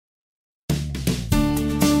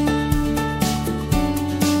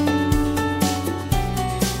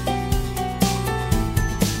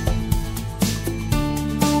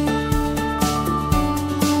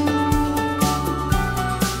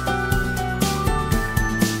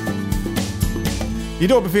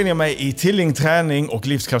Idag befinner jag mig i Tilling Träning och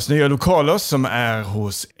Livskrafts nya lokaler som är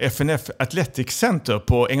hos FNF Athletic Center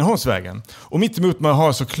på Ängelholmsvägen. Och mitt emot mig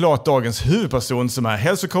har såklart dagens huvudperson som är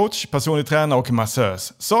hälsocoach, personlig tränare och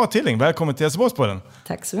massös. Sara Tilling, välkommen till Hälsovårdspodden.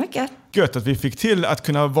 Tack så mycket. Gött att vi fick till att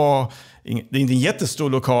kunna vara, det är inte en jättestor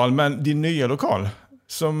lokal, men din nya lokal.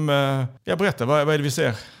 Som, jag berättar, vad är det vi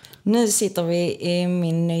ser? Nu sitter vi i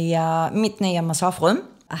mitt nya massagerum.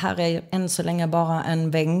 Här är än så länge bara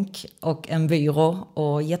en bänk och en byrå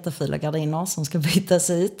och jättefula gardiner som ska bytas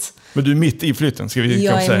ut. Men du är mitt i flytten, ska vi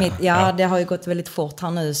kanske säga. Ja, det har ju gått väldigt fort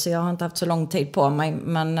här nu så jag har inte haft så lång tid på mig.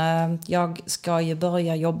 Men jag ska ju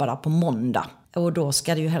börja jobba där på måndag och då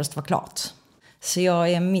ska det ju helst vara klart. Så jag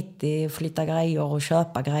är mitt i flytta grejer och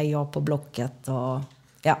köpa grejer på Blocket och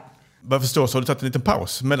ja. Vad jag förstår så har du tagit en liten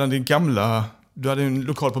paus mellan din gamla, du hade en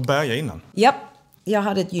lokal på Berga innan. Ja. Jag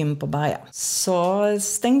hade ett gym på Berga, så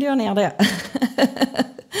stängde jag ner det.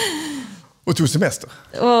 Och tog semester?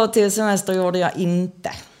 Och till semester gjorde jag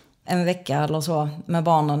inte. En vecka eller så med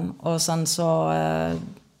barnen. Och sen så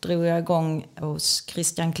drog jag igång hos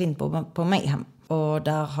Christian Klint på Mayhem. Och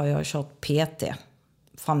där har jag kört PT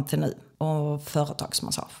fram till nu. Och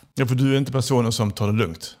företagsmassage. Ja, för du är inte personen som tar det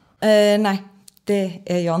lugnt? Nej, det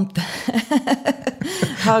är jag inte.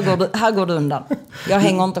 Här går det undan. Jag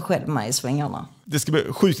hänger inte själv med i svängarna. Det ska bli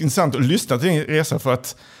sjukt intressant att lyssna till din resa för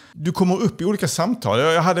att du kommer upp i olika samtal.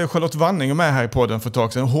 Jag hade Charlotte Wanning med här i podden för ett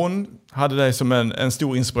tag sedan. Hon hade dig som en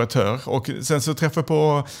stor inspiratör. Och sen så träffade jag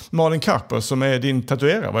på Malin Karper som är din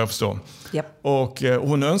tatuerare vad jag förstår. Yep. Och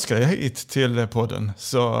hon önskar dig hit till podden.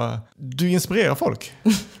 Så du inspirerar folk.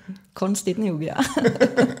 Konstigt nog, ja.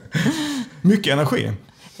 Mycket energi.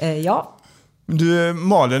 Ja. Du,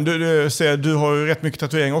 Malin, du har ju rätt mycket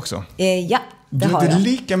tatuering också. Ja. Du är inte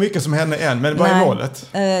lika mycket som henne än, men vad är målet?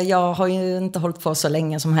 Jag har ju inte hållit på så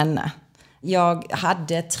länge som henne. Jag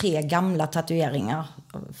hade 3 gamla tatueringar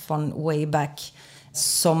från way back.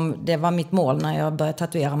 Som det var mitt mål när jag började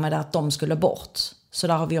tatuera med det, att de skulle bort. Så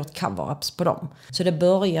där har vi gjort cover-ups på dem. Så det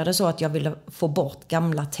började så att jag ville få bort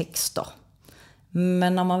gamla texter.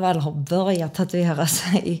 Men när man väl har börjat tatuera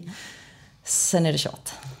sig, sen är det kört.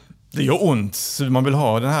 Det gör ont, så man vill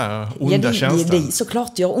ha den här onda känslan. Det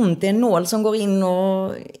såklart gör ont. Det är en nål som går in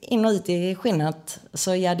och ut i skinnet.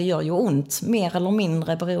 Så ja, det gör ju ont. Mer eller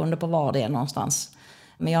mindre beroende på var det är någonstans.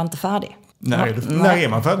 Men jag är inte färdig. När är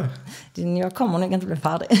man färdig? Jag kommer nog inte bli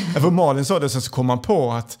färdig. För Malin sa det, sen så kom man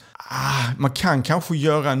på att man kan kanske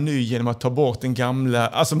göra en ny genom att ta bort den gamla.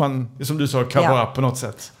 Alltså man, som du sa, cover up på något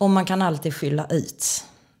sätt. Och man kan alltid fylla ut.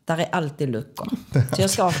 Där är alltid luckor.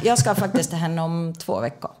 Så jag ska faktiskt till henne om 2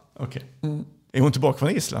 veckor. Okej. Mm. Är hon tillbaka från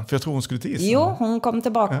Island? För jag tror hon skulle till Island. Jo, hon kom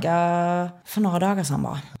tillbaka för några dagar sedan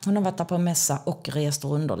bara. Hon har varit där på en mässa och rest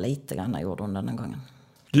runder lite grann, gjorde hon den gången.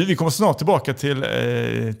 Du, vi kommer snart tillbaka till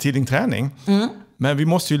din träning. Mm. Men vi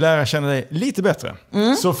måste ju lära känna dig lite bättre.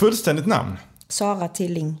 Mm. Så fullständigt namn? Sara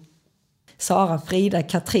Tilling. Sara Frida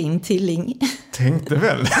Katrin Tilling. Tänkte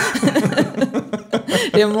väl.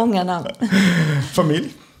 Det är många namn. Familj?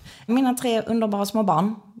 Mina 3 underbara små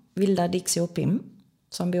barn. Vilda, Dixie och Pim.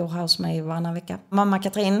 Som bor här hos mig varannan vecka. Mamma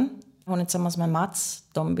Katrin, hon är tillsammans med Mats.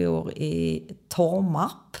 De bor i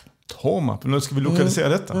Tormarp. Tormarp, nu ska vi lokalisera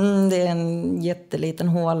detta. Det är en jätteliten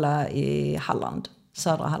håla i Halland,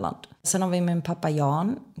 södra Halland. Sen har vi min pappa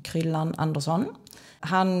Jan, Kryllan Andersson.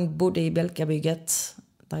 Han bodde i Bjälkabygget,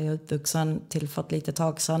 där jag är uppvuxen till för ett litet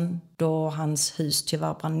tag sedan. Då hans hus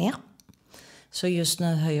tyvärr brann ner. Så just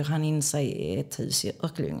nu höjer han in sig i ett hus i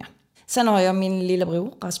Örkelljunga. Sen har jag min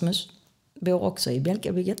lillebror Rasmus. Bor också i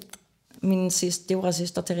Bjälkabygget. Min stora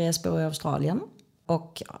syster Therese bor i Australien.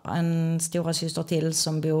 Och en stora syster till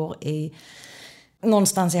som bor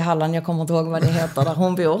någonstans i Halland. Jag kommer inte ihåg vad det heter där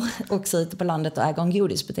hon bor. Också ute på landet och äger en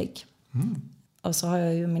godisbutik. Mm. Och så har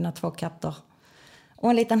jag ju mina 2 katter. Och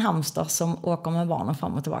en liten hamster som åker med barnen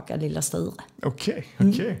fram och tillbaka, lilla Sture. Okej.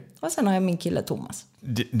 Och sen har jag min kille Thomas.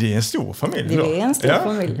 Det är en stor familj då? Det är en stor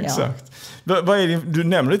familj, ja. Exakt. Vad är det, du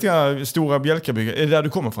nämnde lite grann Stora Bjälkabygget. Är det där du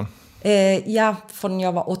kommer från? Ja, från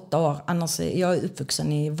jag var 8 år. Annars jag är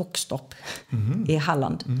uppvuxen i Våxtorp i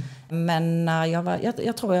Halland. Mm. Men när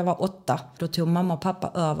jag tror jag var 8, då tog mamma och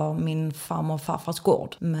pappa över min farmor och farfars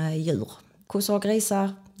gård med djur. Kossor,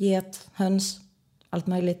 grisar, get, höns, allt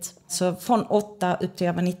möjligt. Så från 8 upp till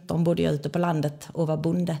jag var 19 bodde jag ute på landet och var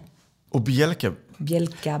bonde. Och Bjälkabygget.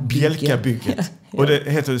 Ja. Och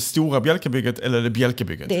det heter Stora Bjälkabygget eller det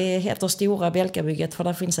Bjälkabygget? Det heter Stora Bjälkabygget för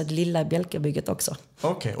där finns ett lilla Bjälkabygget också.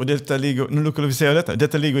 Okej, och detta ligger, nu lokaliserar detta.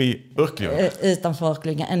 Detta ligger i Örkelljunga? Utanför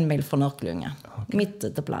Örkelljunga, 1 mil från Örkelljunga. Okay. Mitt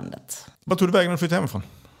ute på landet. Vad tog du vägen när du flyttade hemifrån?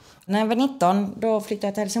 När jag var 19, då flyttade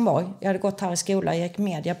jag till Helsingborg. Jag hade gått här i skola, jag gick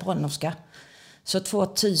media på Rönnerska. Så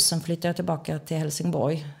 2000 flyttade jag tillbaka till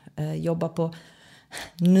Helsingborg. Jobbar på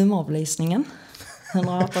nummerupplysningen.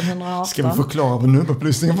 118. Ska vi förklara vad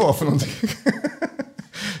nummerupplysningen var för någonting?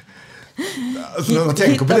 Alltså när man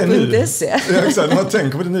tänker på det nu. Ja, exakt, när man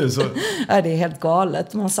tänker på det nu så. Ja, det är helt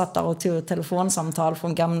galet. Man satt där och tog ett telefonsamtal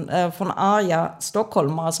från arga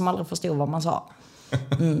stockholmare som aldrig förstod vad man sa.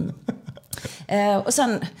 Och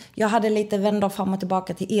sen, jag hade lite vändor fram och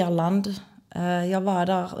tillbaka till Irland. Jag var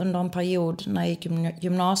där under en period när jag gick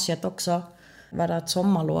gymnasiet också. Var där ett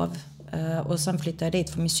sommarlov. Och sen flyttade jag dit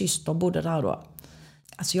för min syster bodde där då.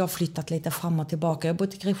 Alltså jag har flyttat lite fram och tillbaka. Jag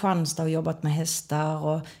bodde i Kristianstad och jobbat med hästar.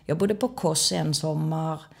 Och jag bodde på Kos en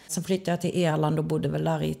sommar. Sen flyttade jag till Irland och bodde väl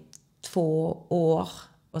där i 2 år.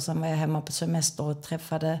 Och sen var jag hemma på semester och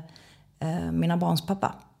träffade mina barns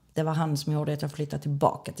pappa. Det var han som gjorde att jag flyttade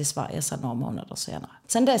tillbaka till Sverige sen några månader senare.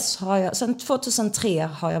 Sen 2003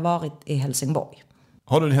 har jag varit i Helsingborg.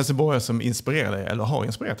 Har du en Helsingborg som inspirerar dig eller har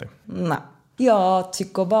inspirerat dig? Nej. Jag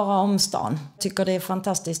tycker bara om stan. Tycker det är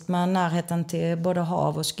fantastiskt med närheten till både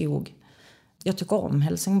hav och skog. Jag tycker om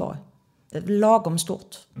Helsingborg. Det är lagom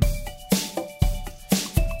stort.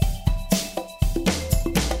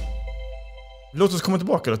 Låt oss komma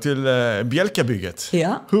tillbaka då till Bjälkabygget.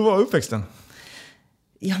 Ja. Hur var uppväxten?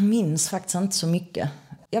 Jag minns faktiskt inte så mycket.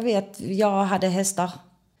 Jag vet, jag hade hästar.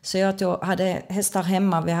 Så jag hade hästar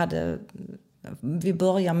hemma. Vi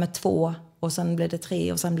började med 2 och sen blev det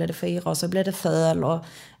 3 och sen blev det 4 och så blev det föl och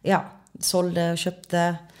sålde och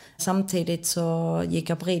köpte. Samtidigt så gick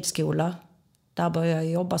jag på ridskola. Där började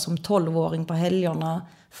jag jobba som 12-åring på helgerna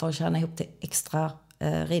för att tjäna ihop till extra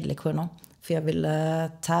ridlektioner. För jag ville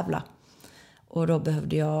tävla. Och då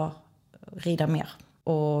behövde jag rida mer.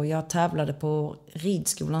 Och jag tävlade på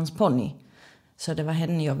ridskolans ponny. Så det var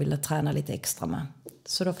henne jag ville träna lite extra med.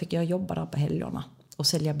 Så då fick jag jobba där på helgerna. Och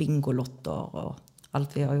sälja bingolotter och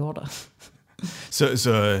allt vi jag gjorde. Så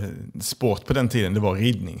sport på den tiden, det var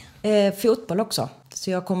ridning? Fotboll också.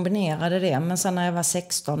 Så jag kombinerade det. Men sen när jag var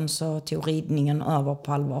 16 så tog ridningen över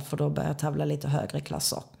på allvar. För då började jag tävla lite högre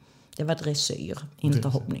klasser. Det var dressyr, inte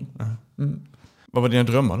hoppning. Mm. Vad var dina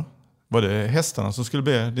drömmar då? Var det hästarna som skulle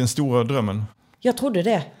bli den stora drömmen? Jag trodde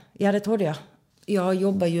det. Ja, det trodde jag. Jag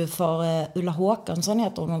jobbar ju för Ulla Håkansson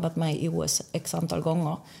heter hon. Har varit med i OS x antal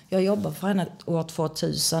gånger. Jag jobbade för henne år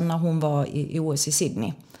 2000 när hon var i OS i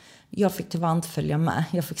Sydney. Jag fick tyvärr inte följa med.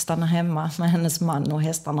 Jag fick stanna hemma med hennes man och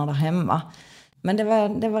hästarna där hemma. Men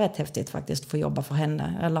det var rätt häftigt faktiskt att få jobba för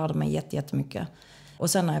henne. Jag lärde mig jättemycket. Och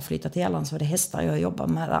sen när jag flyttade till Irland så var det hästar jag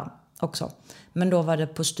jobbade med där också. Men då var det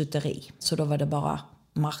på stuteri. Så då var det bara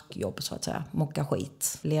markjobb så att säga. Mocka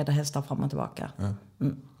skit. Leda hästar fram och tillbaka.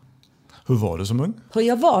 Mm. Hur var du som ung? Hur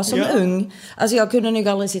jag var som ung? Alltså jag kunde nog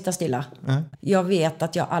aldrig sitta stilla. Mm. Jag vet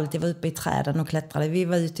att jag alltid var uppe i träden och klättrade. Vi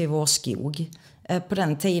var ute i vår skog. På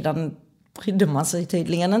den tiden brydde man sig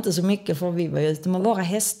tydligen inte så mycket för vi var ute med våra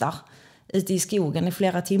hästar ute i skogen i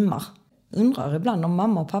flera timmar. Undrar ibland om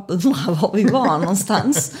mamma och pappa undrar var vi var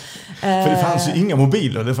någonstans. För det fanns ju inga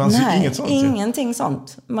mobiler, det fanns ju inget sånt. Ingenting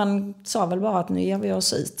sånt. Man sa väl bara att nu ger vi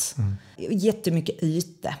oss ut. Jättemycket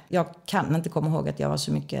ute. Jag kan inte komma ihåg att jag var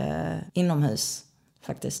så mycket inomhus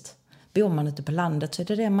faktiskt. Bor man ute på landet så är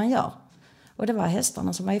det man gör. Och det var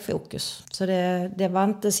hästarna som var i fokus. Så det var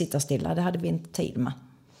inte sitta stilla, det hade vi inte tid med.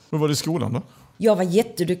 Hur var det i skolan då? Jag var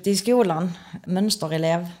jätteduktig i skolan.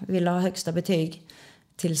 Mönsterelev, ville ha högsta betyg.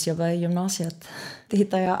 Tills jag började i gymnasiet. Det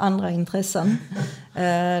hittade jag andra intressen.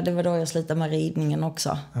 Det var då jag slutade med ridningen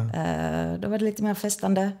också. Då var det lite mer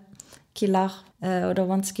festande killar. Och då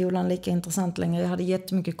var inte skolan lika intressant längre. Jag hade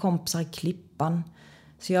jättemycket kompisar i Klippan.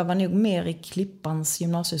 Så jag var nog mer i Klippans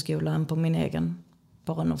gymnasieskola än på min egen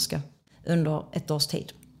på Rönnovska. Under 1 års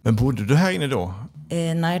tid. Men bodde du här inne då?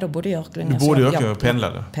 Nej, då bodde jag i Örkelljunga. Du bodde i Örkelljunga och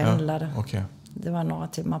pendlade? Pendlade. Ja, okay. Det var några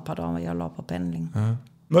timmar per dag jag la på pendling. Men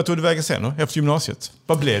vad tog du vägen sen då, efter gymnasiet?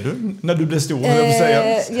 Vad blev du när du blev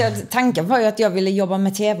stor? Tanken var ju att jag ville jobba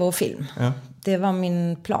med tv och film. Ja. Det var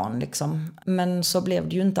min plan liksom. Men så blev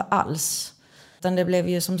det ju inte alls. Utan det blev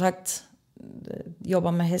ju som sagt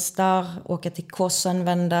jobba med hästar, åka till Kossen,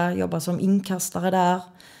 vända, jobba som inkastare där.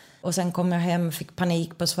 Och sen kom jag hem, fick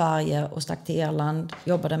panik på Sverige och stack till Irland.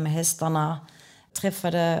 Jobbade med hästarna,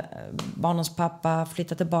 träffade barnens pappa,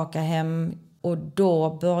 flyttade tillbaka hem. Och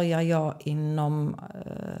då började jag inom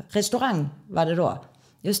restaurang, var det då.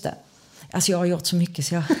 Just det. Alltså jag har gjort så mycket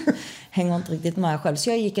så jag hänger inte riktigt med själv. Så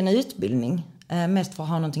jag gick en utbildning, mest för att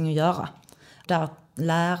ha någonting att göra. Där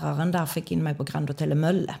läraren där fick in mig på Grand Hotel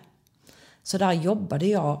Mölle. Så där jobbade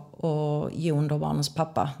jag och Jon, då barnens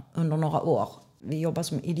pappa, under några år. Vi jobbade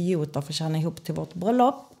som idioter för att tjäna ihop till vårt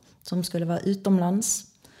bröllop som skulle vara utomlands.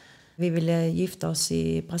 Vi ville gifta oss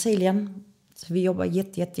i Brasilien. Så vi jobbar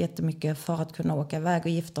jättemycket för att kunna åka iväg och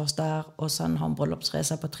gifta oss där och sen ha en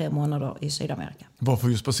bröllopsresa på 3 månader i Sydamerika. Varför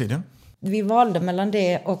just Brasilien? Vi valde mellan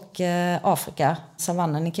det och Afrika,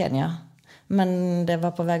 savannen i Kenya. Men det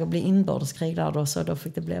var på väg att bli inbördeskrig där då, så då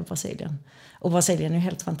fick det bli Brasilien. Och Brasilien är ju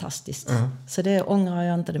helt fantastiskt. Så det ångrar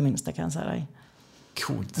jag inte det minsta, kan jag säga dig.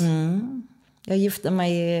 Coolt. Jag gifte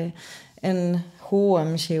mig i en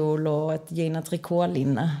H&M-kjol och ett Gina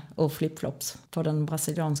Tricot-linne och flipflops på den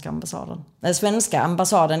brasilianska ambassaden. Den svenska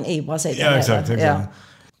ambassaden i Brasilien. Ja, exakt. Ja.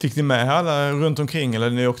 Fick ni med alla runt omkring eller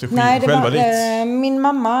ni åkte Nej, själva dit? Min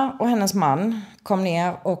mamma och hennes man kom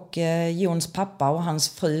ner och Jons pappa och hans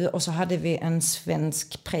fru. Och så hade vi en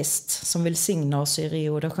svensk präst som välsignade oss i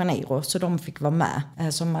Rio de Janeiro. Så de fick vara med.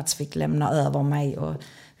 Så Mats fick lämna över mig och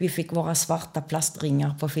vi fick våra svarta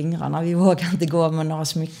plastringar på fingrarna. Vi vågade inte gå med några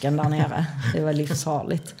smycken där nere. Det var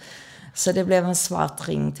livsfarligt. Så det blev en svart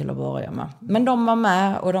ring till att börja med. Men de var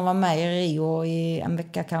med och de var med i Rio i en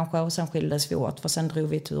vecka kanske. Och sen skildes vi åt för sen drog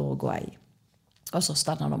vi till Uruguay. Och så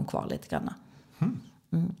stannade de kvar lite grann.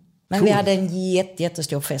 Men cool. Vi hade en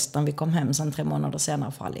jättestor fest när vi kom hem sen 3 månader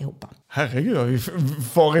senare för allihopa. Herregud, vi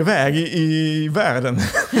far iväg i världen.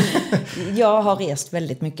 Jag har rest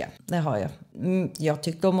väldigt mycket, det har jag. Jag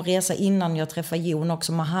tyckte om att resa innan jag träffade Jon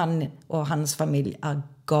också. Men han och hans familj är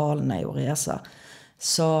galna i att resa.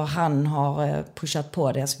 Så han har pushat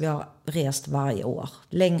på det, så vi har rest varje år.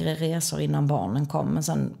 Längre resor innan barnen kom, men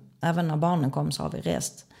sen även när barnen kom så har vi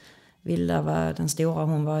rest. Vilda var den stora,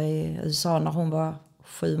 hon var i USA när hon var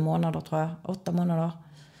 7 månader tror jag, 8 månader.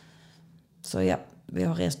 Så ja, vi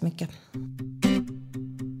har rest mycket.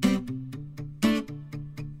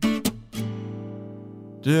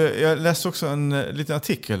 Jag läste också en liten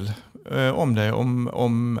artikel om dig,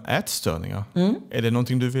 om ätstörningar. Är det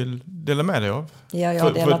någonting du vill dela med dig av? Ja, jag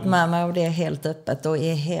har delat med mig av det helt öppet och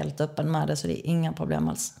är helt öppen med det, så det är inga problem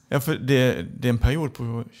alls. Ja, för det är en period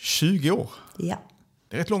på 20 år. Ja.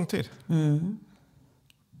 Det är rätt lång tid.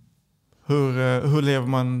 Hur lever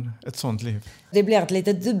man ett sånt liv? Det blir ett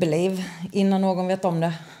litet dubbelliv innan någon vet om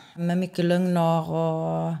det. Med mycket lögner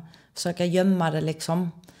och försöka gömma det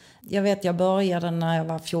liksom. Jag vet, jag började när jag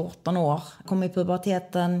var 14 år. Kom i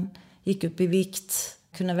puberteten, gick upp i vikt.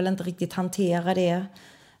 Kunde väl inte riktigt hantera det.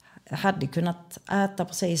 Hade kunnat äta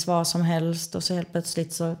precis vad som helst. Och så helt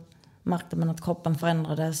plötsligt så märkte man att kroppen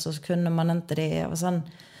förändrades. Och så kunde man inte det. Och sen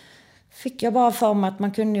fick jag bara för mig att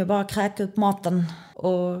man kunde ju bara kräka upp maten.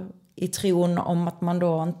 Och i tron om att man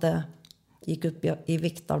då inte gick upp i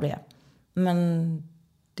vikt av det. Men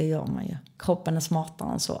det gör man ju. Kroppen är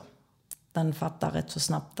smartare än så. Den fattar rätt så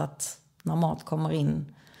snabbt att när mat kommer in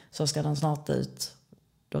så ska den snart ut.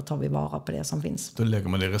 Då tar vi vara på det som finns. Då lägger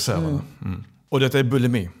man det i reserverna. Och detta är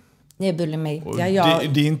bulimi? Det är bulimi.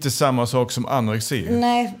 Det är inte samma sak som anorexi?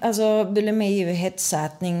 Nej, alltså bulimi är ju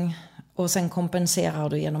hetsätning. Och sen kompenserar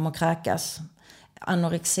du genom att kräkas.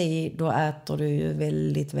 Anorexi, då äter du ju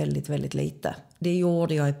väldigt lite. Det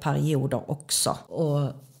gjorde jag i perioder också.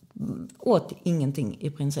 Och åt ingenting i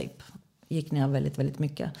princip. Gick ner väldigt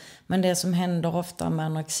mycket. Men det som händer ofta med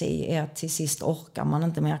anorexi är att till sist orkar man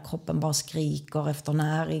inte mer. Kroppen bara skriker efter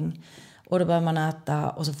näring. Och då börjar man äta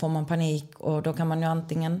och så får man panik. Och då kan man ju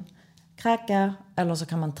antingen kräka eller så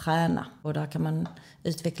kan man träna. Och där kan man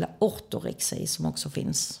utveckla ortorexi som också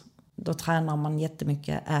finns. Då tränar man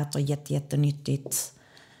jättemycket, äter jättenyttigt.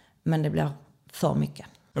 Men det blir för mycket.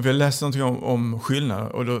 Jag läste någonting om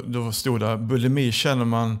skillnad och då stod det bulimi känner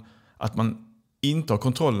man att man inte har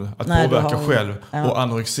kontroll att påverka själv. Ja. Och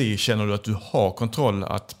anorexi känner du att du har kontroll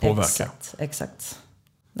att påverka. Exakt.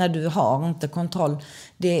 När du har inte kontroll.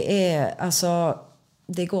 Det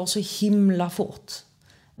går så himla fort.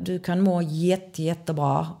 Du kan må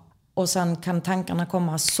jättebra. Och sen kan tankarna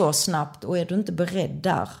komma så snabbt. Och är du inte beredd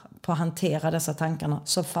där på att hantera dessa tankarna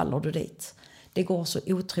så faller du dit. Det går så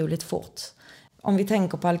otroligt fort. Om vi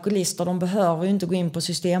tänker på alkoholister, de behöver ju inte gå in på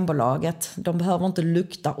Systembolaget. De behöver inte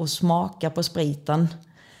lukta och smaka på spriten.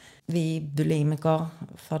 Vi bulimiker,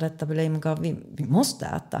 för detta bulimiker, vi måste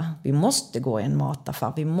äta. Vi måste gå i en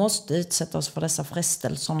mataffär. Vi måste utsätta oss för dessa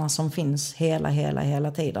frestelserna som finns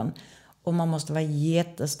hela tiden. Och man måste vara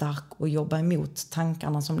jättestark och jobba emot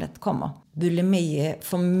tankarna som lätt kommer. Bulimi,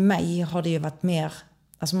 för mig har det ju varit mer,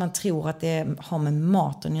 alltså man tror att det har med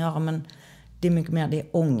maten att göra, men det är mycket mer, det är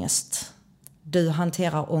ångest. Du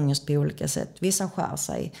hanterar ångest på olika sätt. Vissa skär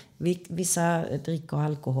sig, vissa dricker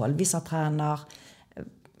alkohol, vissa tränar,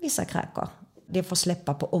 vissa kräker. Det får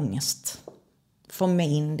släppa på ångest. För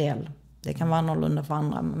min del. Det kan vara annorlunda för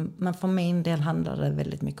andra, men för min del handlar det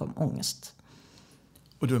väldigt mycket om ångest.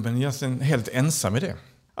 Och du är egentligen helt ensam i det?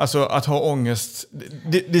 Alltså att ha ångest,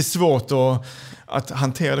 det är svårt att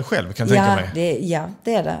hantera det själv, kan jag tänka mig.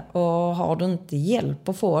 Det är det. Och har du inte hjälp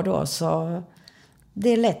att få då så det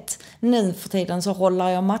är lätt. Nu för tiden så rollar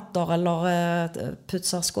jag mattor eller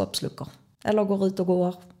putsar skåpsluckor. Eller går ut och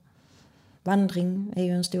går. Vandring är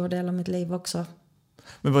ju en stor del av mitt liv också.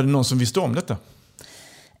 Men var det någon som visste om detta?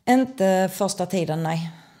 Inte första tiden,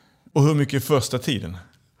 nej. Och hur mycket första tiden?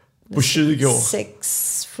 På 20 år?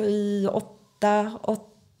 6, 7, 8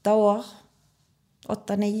 år.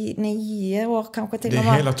 8, 9 år kanske till och med. Det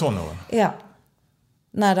är hela tonåren? Ja.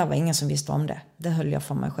 Nej, det var ingen som visste om det. Det höll jag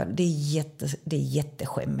för mig själv. Det är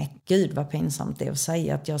jätteskämmigt. Gud vad pinsamt det är att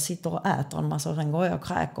säga att jag sitter och äter en massa och sen går jag och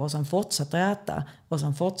kräker och sen fortsätter jag äta och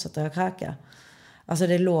sen fortsätter jag kräka. Alltså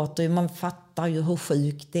det låter ju, man fattar ju hur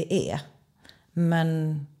sjukt det är.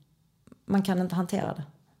 Men man kan inte hantera det.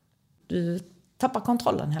 Du tappar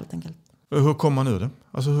kontrollen helt enkelt. Hur kom man ur det?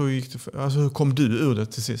 Alltså hur kom du ur det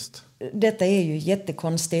till sist? Detta är ju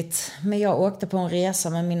jättekonstigt. Men jag åkte på en resa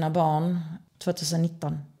med mina barn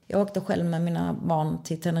 2019. Jag åkte själv med mina barn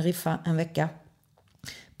till Teneriffa en vecka.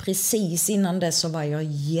 Precis innan det så var jag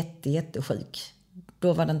jättesjuk.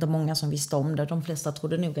 Då var det inte många som visste om det. De flesta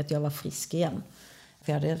trodde nog att jag var frisk igen.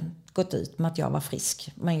 För jag hade gått ut med att jag var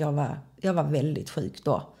frisk. Men jag var väldigt sjuk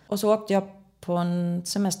då. Och så åkte jag på en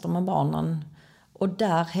semester med barnen. Och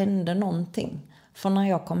där hände någonting. För när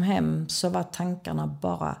jag kom hem så var tankarna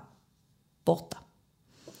bara borta.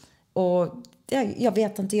 Och jag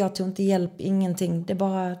vet inte, jag tog inte hjälp, ingenting.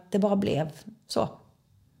 Det bara blev så.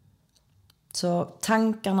 Så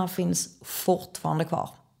tankarna finns fortfarande kvar.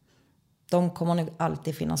 De kommer nog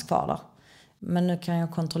alltid finnas kvar där. Men nu kan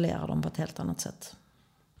jag kontrollera dem på ett helt annat sätt.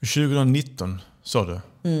 2019 sa du?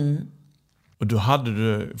 Mm. Och du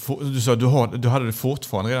sa du hade det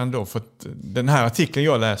fortfarande redan då. För att den här artikeln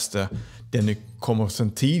jag läste, den kommer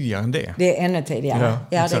sedan tidigare än det. Det är ännu tidigare. Ja,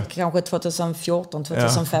 det är exakt. Kanske 2014,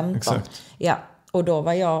 2015. Ja, exakt. Ja, och då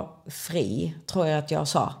var jag fri, tror jag att jag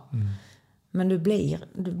sa. Mm. Men du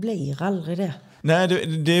blir aldrig det. Nej,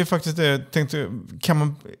 det är faktiskt det. Jag tänkte,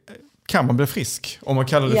 kan man bli frisk om man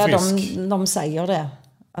kallar det frisk? Ja, de säger det.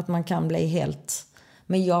 Att man kan bli helt.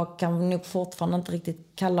 Men jag kan nog fortfarande inte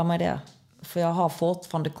riktigt kalla mig det. För jag har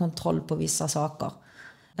fortfarande kontroll på vissa saker.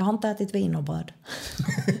 Jag har inte ätit wienerbröd.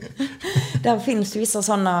 Där finns vissa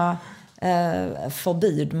sådana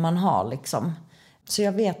förbud man har liksom. Så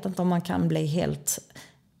jag vet inte om man kan bli helt.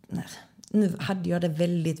 Nu hade jag det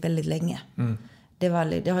väldigt, väldigt länge. Mm. Det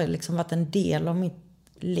har liksom varit en del av mitt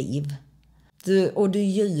liv. Du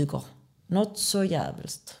ljuger. Något så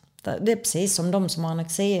jävligt. Det är precis som de som har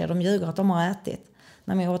anorexia. De ljuger att de har ätit.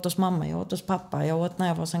 Nej, men jag åt hos mamma, jag åt hos pappa, jag åt när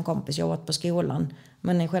jag var hos en kompis, jag åt på skolan.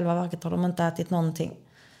 Men i själva verket har de inte ätit någonting.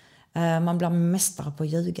 Man blir mästare på att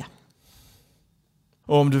ljuga.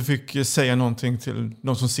 Och om du fick säga någonting till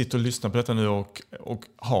någon som sitter och lyssnar på detta nu och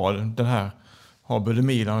har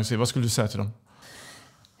bulimi, vad skulle du säga till dem?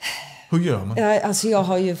 Hur gör man? Alltså jag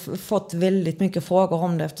har ju fått väldigt mycket frågor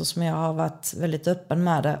om det eftersom jag har varit väldigt öppen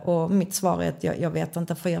med det. Och mitt svar är att jag vet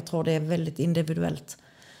inte, för jag tror det är väldigt individuellt.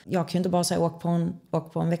 Jag kan ju inte bara säga åk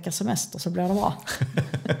på en veckas semester så blir det bra.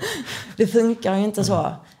 Det funkar ju inte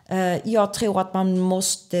så. Jag tror att man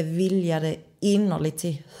måste vilja det innerligt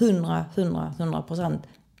till 100%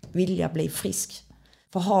 vilja bli frisk.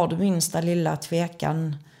 För har du minsta lilla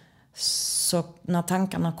tvekan så när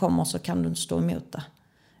tankarna kommer så kan du inte stå emot det.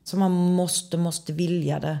 Så man måste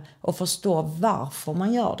vilja det och förstå varför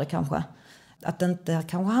man gör det kanske. Att det inte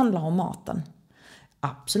kanske handlar om maten.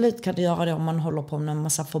 Absolut kan det göra det om man håller på med en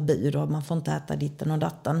massa förbud och man får inte äta ditten och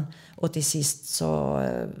datten. Och till sist så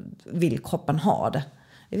vill kroppen ha det.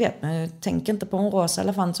 Jag vet, men tänk inte på en rosa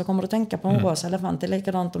elefant så kommer du tänka på en rosa elefant. Det är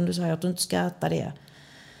likadant om du säger att du inte ska äta det.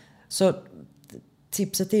 Så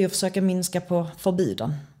tipset är ju att försöka minska på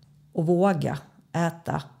förbuden. Och våga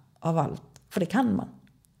äta av allt. För det kan man.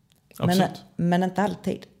 Men inte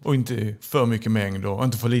alltid. Och inte för mycket mängd och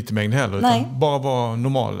inte för lite mängd heller. Nej. Utan bara vara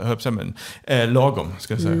normal, lagom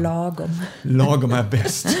ska jag säga. Lagom är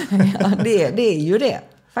bäst. Ja, det är ju det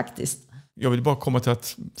faktiskt. Jag vill bara komma till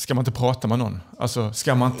att ska man inte prata med någon? Alltså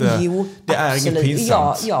ska man inte... Jo, det är absolut. inget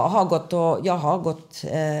pinsamt. Jag har gått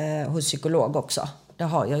hos psykolog också. Det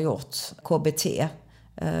har jag gjort. KBT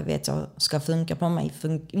vet jag ska funka på mig.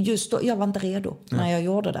 Just då, jag var inte redo när jag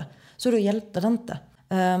gjorde det. Så då hjälpte det inte.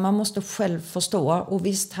 Man måste själv förstå. Och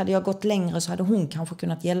visst, hade jag gått längre så hade hon kanske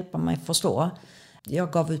kunnat hjälpa mig förstå.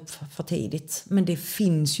 Jag gav upp för tidigt. Men det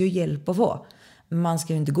finns ju hjälp att få. Man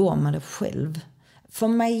ska ju inte gå med det själv. För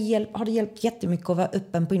mig har det hjälpt jättemycket att vara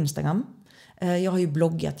öppen på Instagram. Jag har ju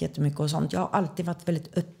bloggat jättemycket och sånt. Jag har alltid varit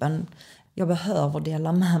väldigt öppen. Jag behöver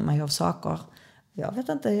dela med mig av saker. Jag vet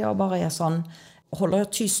inte, jag bara är sån. håller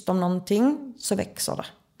jag tyst om någonting så växer det.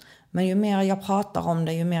 Men ju mer jag pratar om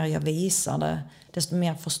det, ju mer jag visar det, desto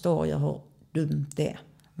mer förstår jag hur dumt det är.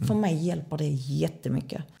 För mig hjälper det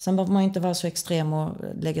jättemycket. Sen behöver man inte vara så extrem och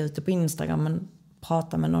lägga ut det på Instagram, men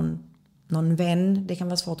prata med någon vän. Det kan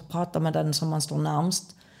vara svårt att prata med den som man står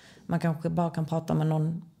närmst. Man kanske bara kan prata med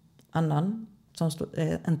någon annan som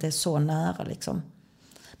inte är så nära liksom.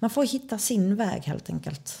 Man får hitta sin väg helt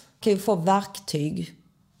enkelt. Man kan ju få verktyg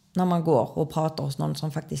när man går och pratar hos någon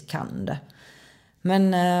som faktiskt kan det.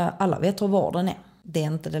 Men alla vet hur vården är. Det är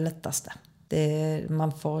inte det lättaste.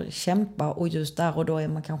 Man får kämpa och just där och då är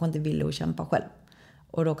man kanske inte villig att kämpa själv.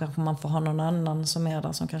 Och då kanske man får ha någon annan som är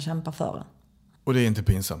där som kan kämpa för en. Och det är inte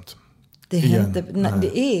pinsamt? Det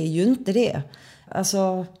är ju inte det.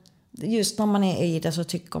 Alltså, just när man är i det så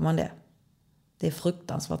tycker man det. Det är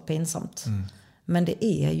fruktansvärt pinsamt. Men det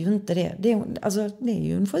är ju inte det. Det är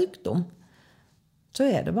ju en sjukdom. Så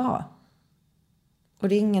är det bara. Och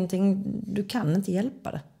det är ingenting, du kan inte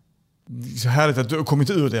hjälpa det. Så härligt att du har kommit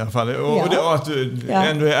ur det i alla fall. Och att du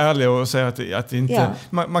ändå är ärlig och säger att det inte,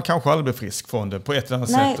 man kanske aldrig blir frisk från det på ett eller annat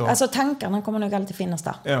sätt. Nej, alltså tankarna kommer nog alltid finnas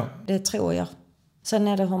där. Ja. Det tror jag. Sen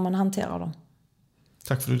är det hur man hanterar dem.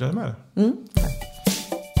 Tack för att du delade med dig.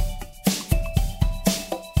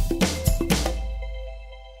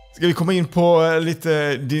 Ska vi komma in på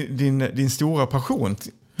lite din stora passion?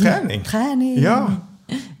 Träning. Träning. Ja.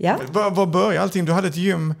 Ja. Var började allting? Du hade ett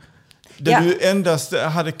gym där du endast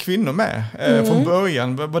hade kvinnor med från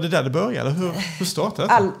början. Var det där det började? Hur startade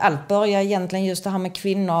det? Allt började egentligen just det här med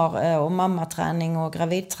kvinnor och mammaträning och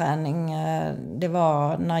gravidträning. Det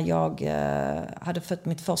var när jag hade fött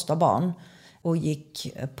mitt första barn och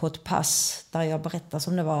gick på ett pass där jag berättade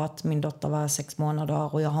som det var att min dotter var 6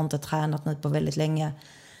 månader och jag har inte tränat nu på väldigt länge.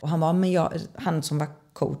 Och han var, han som var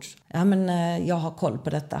coach, jag har koll på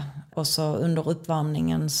detta. Och så under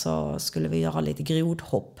uppvärmningen så skulle vi göra lite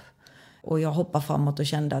grodhopp. Och jag hoppade framåt och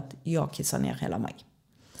kände att jag kissade ner hela mig.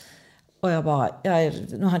 Och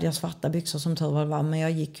nu hade jag svarta byxor som tur var, men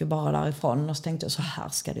jag gick ju bara därifrån och så tänkte jag, så här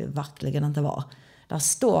ska det ju verkligen inte vara. Där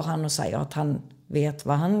står han och säger att han vet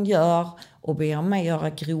vad han gör och ber mig göra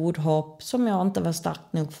grodhopp som jag inte var stark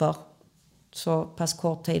nog för. Så pass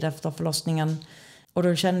kort tid efter förlossningen. Och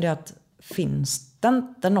då kände jag att finns det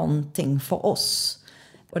inte någonting för oss?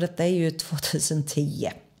 Och detta är ju 2010.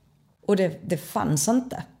 Och det fanns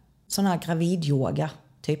inte. Sån här gravidyoga,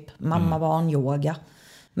 typ mamma-barn-yoga.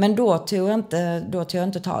 Men då tog jag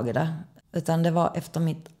inte tag i det. Utan det var efter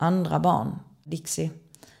mitt andra barn, Dixie,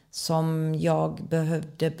 som jag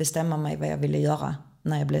behövde bestämma mig vad jag ville göra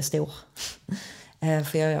när jag blev stor.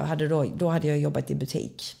 För då hade jag jobbat i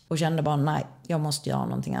butik och kände bara nej, jag måste göra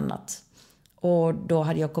någonting annat. Och då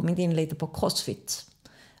hade jag kommit in lite på CrossFit.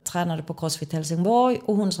 Tränade på CrossFit Helsingborg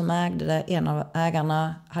och hon som ägde det, en av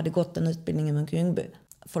ägarna, hade gått en utbildning i Munke-Ljungby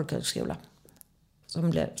folkhögskola.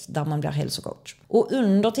 Där man blir hälsocoach. Och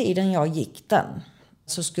under tiden jag gick den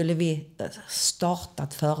så skulle vi starta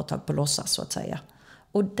ett företag på låtsas så att säga.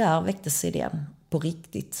 Och där väcktes idén på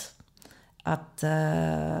riktigt. Att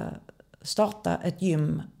starta ett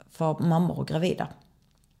gym för mammor och gravida.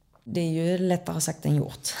 Det är ju lättare sagt än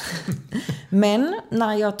gjort. Men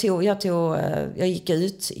när jag gick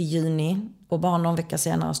ut i juni och bara någon vecka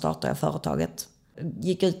senare startade jag företaget.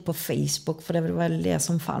 Gick ut på Facebook, för det var väl det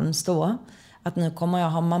som fanns då. Att nu kommer jag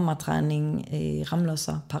ha mammaträning i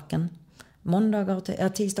Ramlösa parken.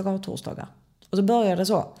 Tisdagar och torsdagar. Och så började det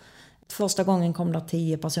så. Första gången kom det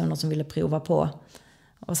 10 personer som ville prova på.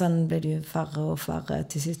 Och sen blev det ju färre och färre.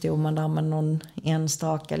 Till sist stod man där med någon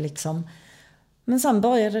enstaka liksom. Men sen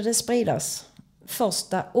började det spridas.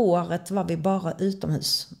 Första året var vi bara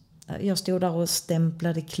utomhus. Jag stod där och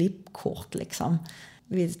stämplade klippkort liksom.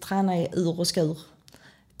 Vi tränade i ur och skur.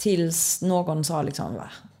 Tills någon sa liksom,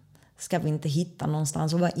 ska vi inte hitta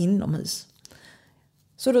någonstans och vara inomhus?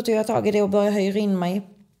 Så då tog jag tag i det och började hyra in mig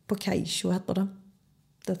på Kaisho heter det.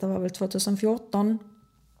 Detta var väl 2014.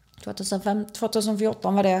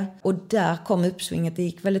 2014 var det. Och där kom uppsvinget. Det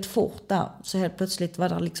gick väldigt fort där. Så helt plötsligt var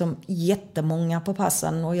det liksom jättemånga på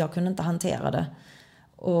passen och jag kunde inte hantera det.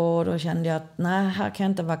 Och då kände jag att nej, här kan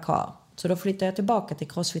jag inte vara kvar. Så då flyttade jag tillbaka till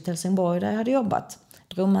CrossFit Helsingborg där jag hade jobbat.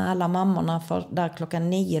 Drog med alla mammorna, för där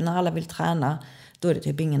 9:00 när alla vill träna, då är det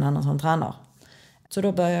typ ingen annan som tränar. Så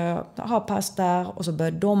då började jag ha pass där och så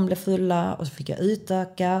började de bli fulla och så fick jag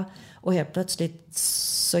utöka. Och helt plötsligt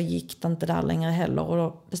så gick det inte där längre heller och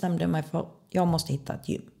då bestämde jag mig för jag måste hitta ett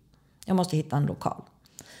gym. Jag måste hitta en lokal.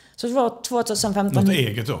 Så det var 2015. Något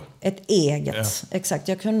eget då? Ett eget, exakt.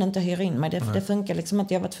 Jag kunde inte hyra in mig. Det funkar liksom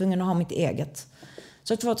att jag var tvungen att ha mitt eget.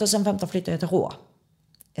 Så 2015 flyttade jag till Rå.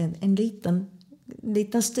 En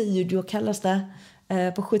liten studio kallas det.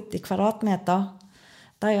 På 70 kvadratmeter.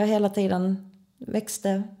 Där jag hela tiden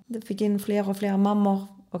växte. Det fick in fler och fler mammor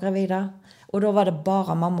och gravida. Och då var det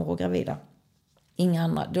bara mammor och gravida. Inga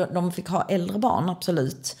andra. De fick ha äldre barn,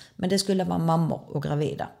 absolut. Men det skulle vara mammor och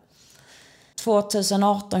gravida.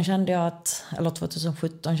 2017 kände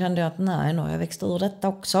jag att nej, nu har jag växt ur detta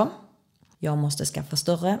också. Jag måste skaffa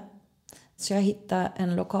större. Så jag hittade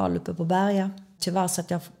en lokal uppe på Berga. Tyvärr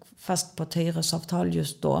satt jag fast på ett hyresavtal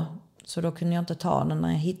just då. Så då kunde jag inte ta den när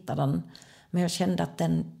jag hittade den. Men jag kände att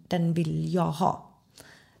den vill jag ha.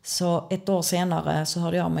 Så ett år senare så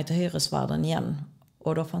hörde jag mig till hyresvärden igen.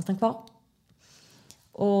 Och då fanns den kvar.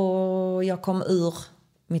 Och jag kom ur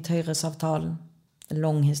mitt hyresavtal. En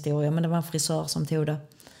lång historia, men det var en frisör som tog det.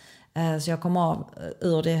 Så jag kom av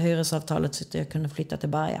ur det hyresavtalet så att jag kunde flytta till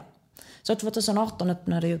Berga. Så 2018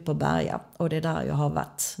 öppnade jag upp på Berga. Och det är där jag har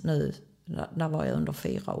varit nu. Där var jag under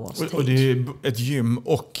 4 års tid. Och det är ett gym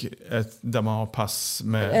och där man har pass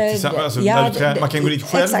med tillsammans. Alltså, man kan gå dit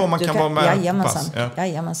själv exakt, och man kan vara med på pass.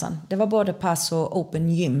 Jajamensan. Det var både pass och open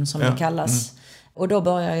gym som det kallas. Och då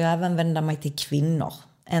började jag även vända mig till kvinnor.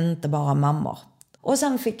 Inte bara mammor. Och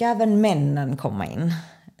sen fick även männen komma in.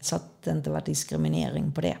 Så att det inte var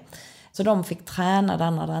diskriminering på det. Så de fick träna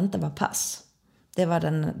där när det inte var pass. Det var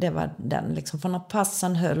den liksom. För när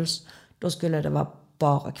passen hölls, då skulle det vara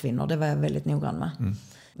bara kvinnor. Det var jag väldigt noggrann med.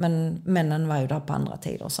 Men männen var ju där på andra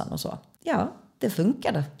tider sen och så. Ja, det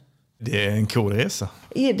funkade. Det är en cool resa.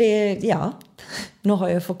 Ja. Nu har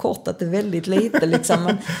jag förkortat det väldigt lite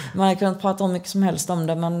liksom. Man har kunnat prata hur mycket som helst om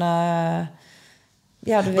det, men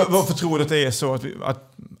ja, du vet. Varför tror du att det är så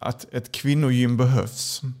att ett kvinnogym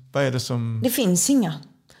behövs? Vad är det som... Det finns inga.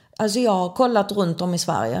 Alltså jag har kollat runt om i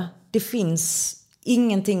Sverige. Det finns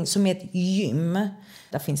ingenting som är ett gym.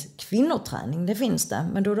 Det finns kvinnoträning, det finns det.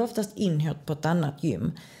 Men då är det oftast inhyrt på ett annat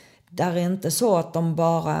gym. Där är inte så att de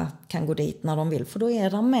bara kan gå dit när de vill. För då är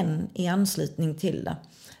det män i anslutning till det.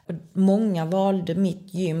 Och många valde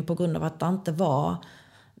mitt gym på grund av att det inte var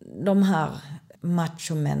de här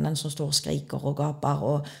machomännen som står och skriker och gapar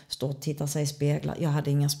och står och tittar sig i speglar. Jag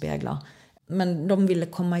hade inga speglar. Men de ville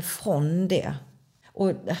komma ifrån det.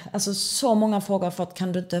 Och alltså så många frågor har fått,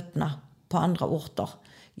 kan du inte öppna på andra orter?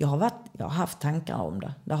 Jag har haft tankar om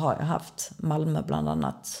det. Det har jag haft. Malmö bland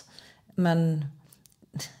annat. Men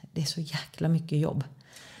det är så jäkla mycket jobb.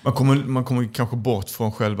 Man kommer kanske bort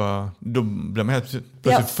från själva... Då blir man helt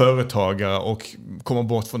plötsligt företagare och kommer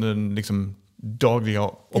bort från den liksom dagliga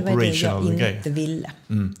operational grejen. Det var det jag inte ville.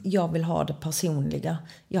 Jag vill ha det personliga.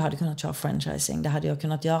 Jag hade kunnat köra franchising. Det hade jag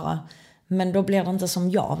kunnat göra. Men då blir det inte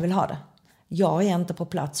som jag vill ha det. Jag är inte på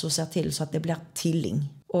plats och ser till så att det blir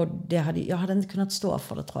tilling. Och jag hade inte kunnat stå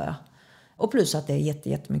för det, tror jag. Och plus att det är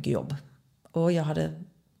jättemycket jobb. Och jag hade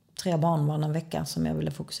 3 barn varannan vecka som jag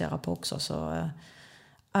ville fokusera på också. Så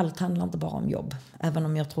allt handlar inte bara om jobb. Även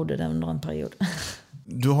om jag trodde det under en period.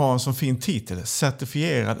 Du har en sån fin titel.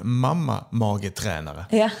 Certifierad mamma-magetränare.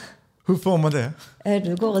 Ja. Hur får man det?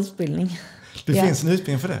 Du går utbildning. Det finns en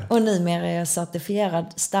utbildning för det? Och numera är jag certifierad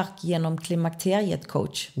stark genom klimakteriet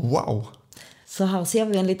coach. Wow! Så här ser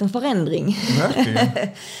vi en liten förändring.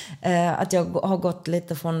 Att jag har gått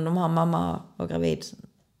lite från de här mamma och gravid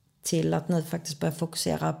till att nu faktiskt börja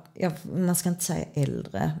fokusera. Man ska inte säga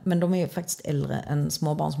äldre, men de är ju faktiskt äldre än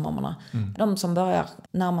småbarnsmammorna. De som börjar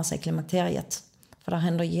närma sig klimakteriet. För där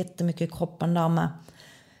händer jättemycket i kroppen där med.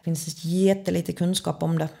 Det finns jättelite kunskap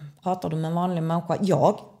om det. Pratar du med en vanlig människa?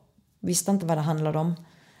 Jag visste inte vad det handlade om.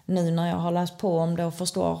 Nu när jag har läst på om det och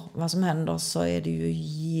förstår vad som händer så är det ju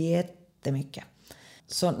jättemycket.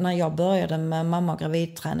 Så när jag började med mamma- och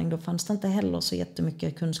gravidträning då fanns det inte heller så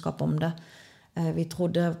jättemycket kunskap om det. Vi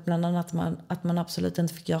trodde bland annat att man absolut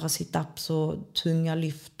inte fick göra sit-ups och tunga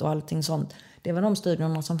lyft och allting sånt. Det var de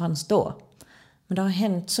studierna som fanns då. Men det har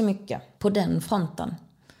hänt så mycket på den fronten.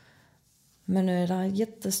 Men nu är det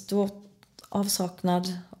jättestort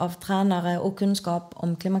avsaknad av tränare och kunskap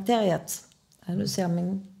om klimakteriet. Du ser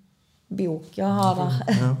min bok jag har där.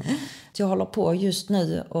 Ja. Jag håller på just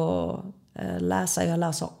nu och jag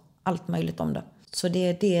läser allt möjligt om det. Så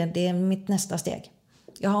det är mitt nästa steg.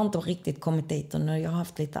 Jag har inte riktigt kommit dit och nu jag har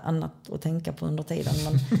haft lite annat att tänka på under tiden.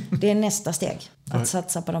 Men det är nästa steg. Att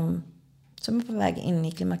satsa på dem som är på väg in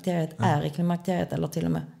i klimakteriet, är i klimakteriet eller till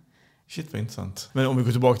och med. Shit, vad intressant. Men om vi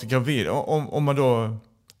går tillbaka till gravid. Om man då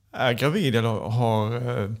är gravid eller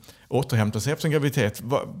har återhämtat sig efter en graviditet,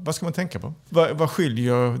 vad ska man tänka på? Vad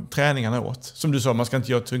skiljer träningarna åt? Som du sa, man ska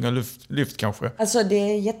inte göra tunga lyft kanske. Alltså det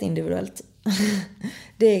är jätteindividuellt.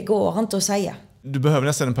 Det går inte att säga. Du behöver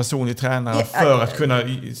nästan en personlig tränare för att kunna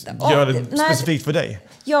göra det specifikt för dig.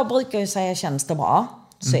 Jag brukar ju säga, känns det bra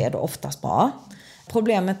så är det oftast bra.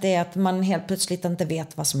 Problemet är att man helt plötsligt inte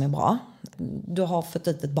vet vad som är bra. du har fått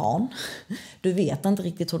ut ett barn. Du vet inte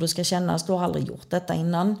riktigt hur du ska kännas. Du har aldrig gjort detta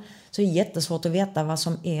innan. Så det är jättesvårt att veta vad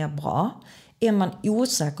som är bra. Är man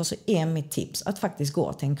osäker så är mitt tips att faktiskt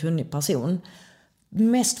gå till en kunnig person.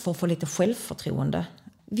 Mest för att få lite självförtroende.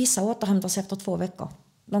 Vissa återhämtar sig efter 2 veckor.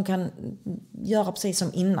 De kan göra precis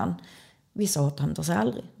som innan. Vissa återhämtar sig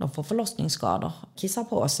aldrig. De får förlossningsskador, kissar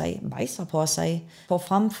på sig, bajsar på sig, får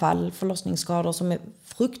framfall, förlossningsskador som är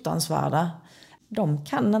fruktansvärda. De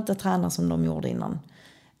kan inte träna som de gjorde innan.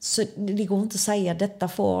 Så det går inte att säga detta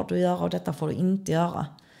får du göra och detta får du inte göra.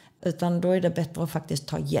 Utan då är det bättre att faktiskt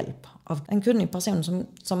ta hjälp av en kunnig person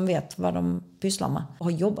som vet vad de pysslar med och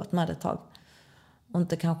har jobbat med det ett tag. Och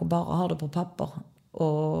inte kanske bara har det på papper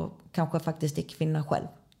och kanske faktiskt är kvinna själv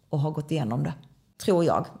och har gått igenom det. Tror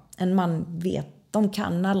jag. En man vet, de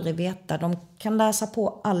kan aldrig veta, de kan läsa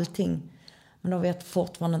på allting. Men de vet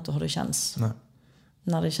fortfarande inte hur det känns. Nej.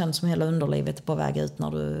 När det känns som hela underlivet är på väg ut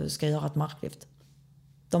när du ska göra ett marklyft.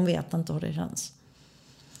 De vet inte hur det känns.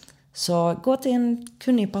 Så gå till en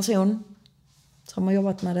kunnig person som har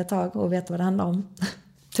jobbat med det ett tag och vet vad det handlar om.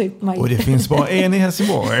 Typ mig. Och det finns bara en i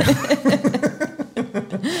Helsingborg.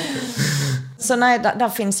 Så nej,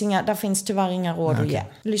 där finns tyvärr inga råd att ge.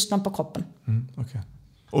 Lyssna på kroppen. Okay.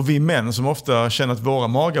 Och vi män som ofta känner att våra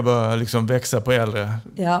magar börjar liksom växa på äldre.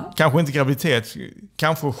 Ja. Kanske inte graviditet,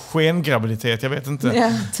 kanske skengraviditet, jag vet inte.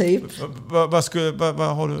 Ja, typ.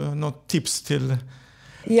 Vad har du något tips till?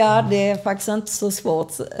 Ja, det är faktiskt inte så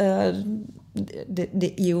svårt.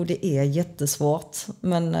 Det är jättesvårt.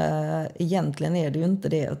 Men egentligen är det ju inte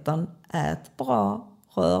det. Utan ät bra,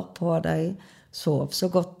 rör på dig, sov så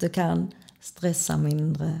gott du kan, stressa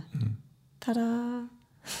mindre. Tada!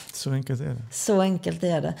 Så enkelt är det. Så enkelt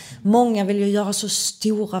är det. Många vill ju göra så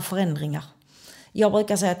stora förändringar. Jag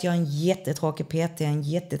brukar säga att jag är en jättetråkig PT, en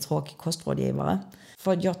jättetråkig kostrådgivare.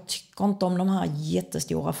 För jag tycker inte om de här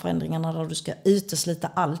jättestora förändringarna där du ska utesluta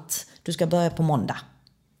allt. Du ska börja på måndag.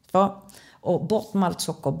 Och bort med allt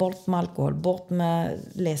socker, bort med alkohol, bort med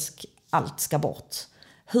läsk. Allt ska bort.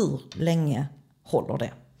 Hur länge håller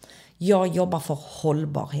det? Jag jobbar för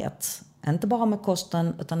hållbarhet. Inte bara med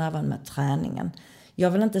kosten utan även med träningen.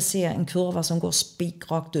 Jag vill inte se en kurva som går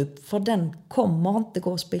spikrakt upp. För den kommer inte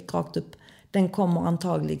gå spikrakt upp. Den kommer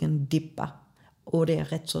antagligen dippa. Och det är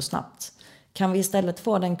rätt så snabbt. Kan vi istället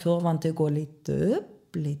få den kurvan till att gå lite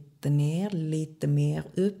upp, lite ner, lite mer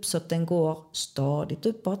upp. Så att den går stadigt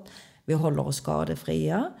uppåt. Vi håller oss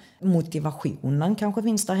skadefria. Motivationen kanske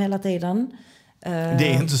finns där hela tiden.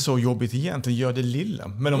 Det är inte så jobbigt egentligen, gör det lilla.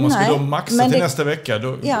 Men om man ska då maxa till nästa vecka,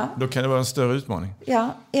 då kan det vara en större utmaning. Ja,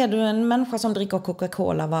 är du en människa som dricker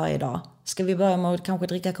Coca-Cola varje dag? Ska vi börja med att kanske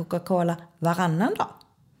dricka Coca-Cola varannan dag?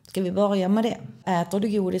 Ska vi börja med det? Äter du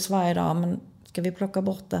godis varje dag, men ska vi plocka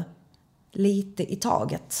bort det lite i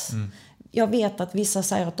taget? Jag vet att vissa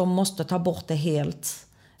säger att de måste ta bort det helt,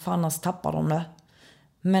 för annars tappar de det.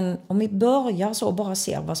 Men om vi börjar så, bara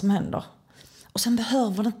ser vad som händer. Och sen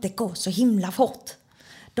behöver det inte gå så himla fort.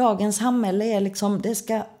 Dagens samhälle är liksom,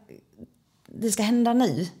 det ska hända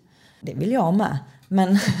nu. Det vill jag med.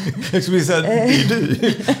 Men jag skulle säga, det är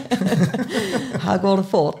du. Här går det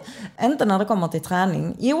fort. Inte när det kommer till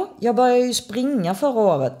träning. Jo, jag började ju springa förra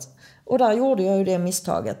året. Och där gjorde jag ju det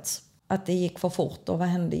misstaget. Att det gick för fort. Och vad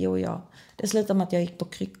hände? Jo, det slutade med att jag gick på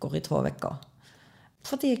kryckor i 2 veckor.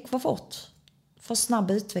 För det gick för fort. För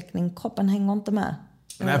snabb utveckling. Kroppen hänger inte med.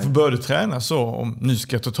 Nej, för börjar du träna så, om nu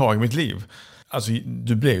ska jag ta tag i mitt liv. Alltså,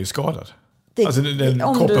 du blir ju skadad.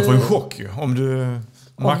 Kroppen får en chock ju, om du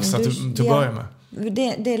maxar till att börja med.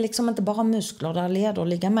 Det är liksom inte bara muskler, där leder och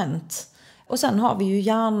ligament. Och sen har vi ju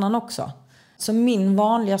hjärnan också. Så min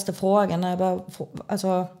vanligaste fråga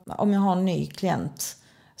om jag har en ny klient,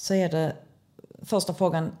 så är det första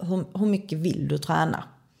frågan, hur mycket vill du träna?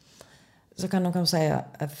 Så kan de säga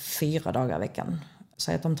 4 dagar i veckan.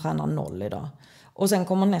 Säg att de tränar 0 idag. Och sen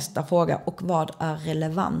kommer nästa fråga, och vad är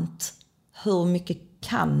relevant? Hur mycket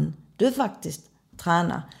kan du faktiskt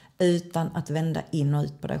träna utan att vända in och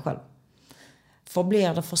ut på dig själv? För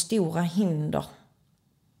blir det för stora hinder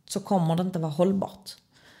så kommer det inte vara hållbart.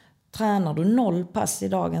 Tränar du 0 pass i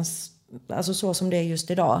dagens, alltså så som det är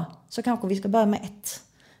just idag, så kanske vi ska börja med 1.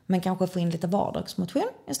 Men kanske få in lite vardagsmotion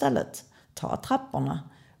istället. Ta trapporna.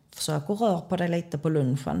 Försök att röra på dig lite på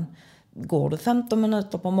lunchen. Går du 15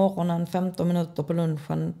 minuter på morgonen, 15 minuter på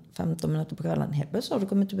lunchen, 15 minuter på kvällen, helt plötsligt har du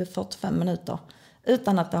kommit upp i 45 minuter.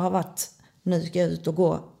 Utan att det har varit, nu ska jag ut och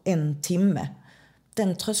gå 1 timme.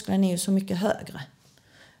 Den tröskeln är ju så mycket högre.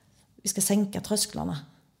 Vi ska sänka trösklarna.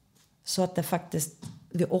 Så att det faktiskt,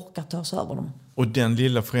 vi orkar ta oss över dem. Och den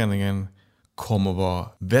lilla förändringen kommer vara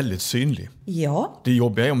väldigt synlig. Ja. Det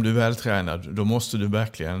jobbiga är om du är vältränad, då måste du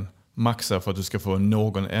verkligen maxa för att du ska få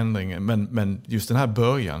någon ändring. Men just den här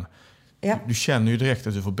början, du känner ju direkt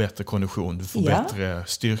att du får bättre kondition, du får bättre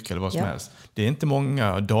styrka eller vad som helst. Det är inte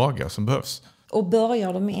många dagar som behövs. Och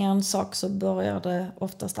börjar du med en sak så börjar det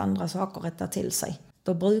oftast andra saker rätta till sig.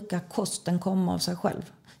 Då brukar kosten komma av sig själv.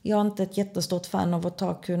 Jag är inte ett jättestort fan av att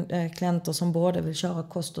ta klienter som både vill köra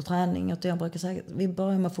kost och träning. Utan jag brukar säga att vi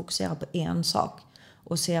börjar med att fokusera på en sak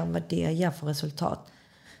och se vad det ger för resultat.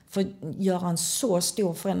 För att göra en så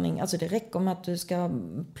stor förändring, alltså det räcker med att du ska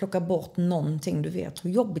plocka bort någonting du vet. Hur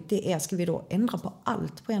jobbigt det är, ska vi då ändra på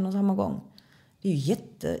allt på en och samma gång? Det är ju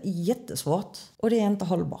jättesvårt och det är inte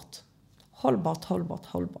hållbart.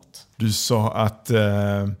 Hållbart. Du sa att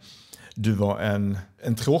du var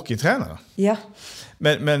en tråkig tränare. Ja.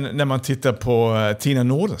 Men när man tittar på Tina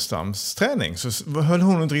Nordenstams träning så höll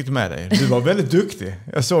hon inte riktigt med dig. Du var väldigt duktig.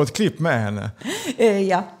 Jag såg ett klipp med henne.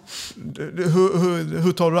 Ja.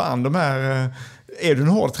 Hur tar du an de här? Är du en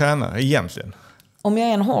hård tränare egentligen? Om jag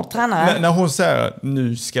är en hård tränare? När hon säger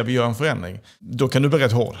nu ska vi göra en förändring, då kan du bli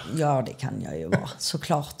rätt hård. Ja, det kan jag ju vara.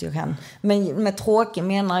 Såklart jag kan. Men med tråkig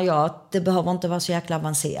menar jag att det behöver inte vara så jäkla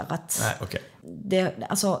avancerat. Nej, okej.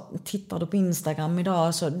 Alltså, tittar du på Instagram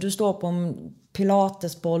idag så du står på en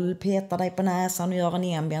pilatesboll, petar dig på näsan och gör en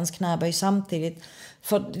enbens knäböj samtidigt.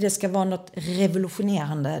 För det ska vara något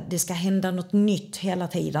revolutionerande. Det ska hända något nytt hela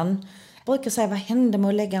tiden. Jag brukar säga, vad händer med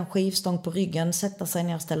att lägga en skivstång på ryggen, sätta sig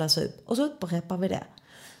ner och ställa sig upp. Och så upprepar vi det.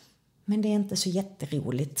 Men det är inte så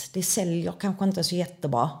jätteroligt. Det säljer kanske inte så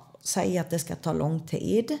jättebra. Säg att det ska ta lång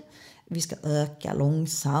tid. Vi ska öka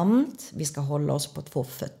långsamt. Vi ska hålla oss på 2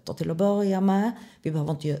 fötter till att börja med. Vi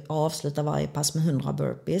behöver inte avsluta varje pass med 100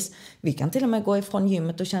 burpees. Vi kan till och med gå ifrån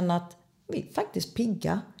gymmet och känna att vi är faktiskt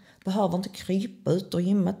pigga. Behöver inte krypa ut ur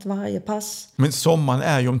gymmet varje pass. Men sommaren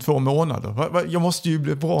är ju om 2 månader. Jag måste ju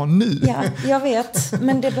bli bra nu. Ja, jag vet.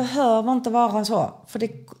 Men det behöver inte vara så. För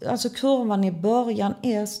alltså kurvan i början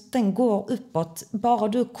den går uppåt. Bara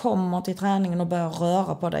du kommer till träningen och börjar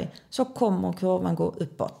röra på dig så kommer kurvan gå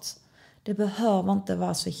uppåt. Det behöver inte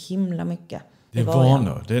vara så himla mycket. Det är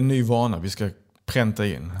vanor. Det är en ny vana vi ska pränta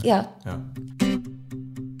in. Ja.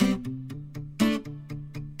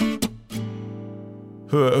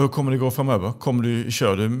 Hur kommer det gå framöver?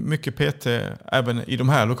 Kör du mycket PT även i de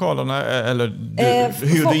här lokalerna? Eller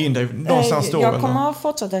hyr du in dig någonstans då? Jag kommer att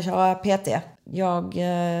fortsätta köra PT. Jag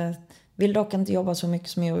vill dock inte jobba så mycket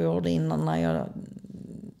som jag gjorde innan när jag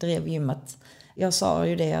drev gymmet. Jag sa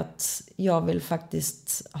ju det att jag vill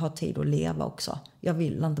faktiskt ha tid att leva också. Jag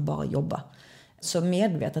vill inte bara jobba. Så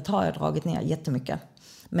medvetet har jag dragit ner jättemycket.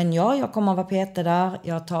 Men jag kommer att vara PT där.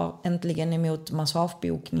 Jag tar äntligen emot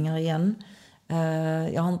massagebokningar igen.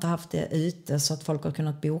 Jag har inte haft det ute så att folk har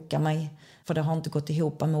kunnat boka mig. För det har inte gått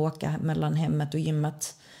ihop med att åka mellan hemmet och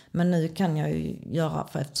gymmet. Men nu kan jag ju göra,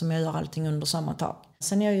 för eftersom jag gör allting under samma tak.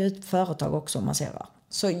 Sen är jag ju ett företag också och masserar.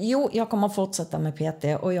 Så jo, jag kommer att fortsätta med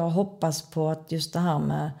PT. Och jag hoppas på att just det här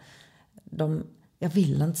med jag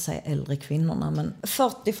vill inte säga äldre kvinnorna, men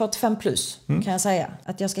 40-45 plus kan jag säga.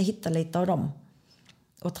 Att jag ska hitta lite av dem.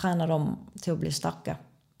 Och träna dem till att bli starka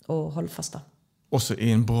och hållfasta. Och så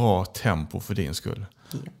i en bra tempo för din skull.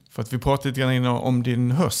 Ja. För att vi pratade lite grann om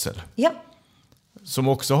din hörsel. Ja. Som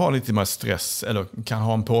också har lite mer stress eller kan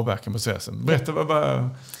ha en påverkan på stressen. Berätta vad...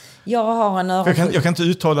 Jag har en öronsjukdom. Jag kan inte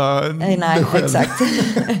uttala Nej, själv. Exakt.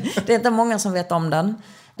 Det är inte många som vet om den.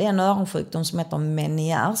 Det är en öronsjukdom som heter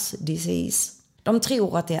Meniere's disease. De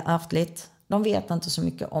tror att det är ärftligt. De vet inte så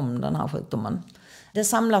mycket om den här sjukdomen. Det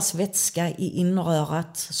samlas vätska i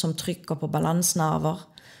inröret som trycker på balansnerver.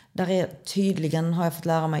 Där är tydligen, har jag fått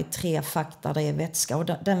lära mig, 3 fack där det är vätska. Och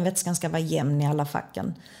den vätskan ska vara jämn i alla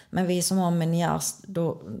facken. Men vi som har Meniere's,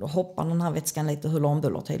 då hoppar den här vätskan lite huller om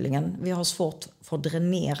buller tydligen. Vi har svårt för att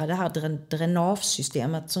dränera det här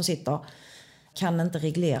dränagesystemet som sitter. Kan inte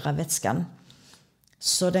reglera vätskan.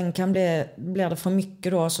 Så den kan blir det för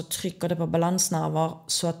mycket då så trycker det på balansnerver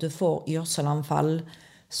så att du får yrselanfall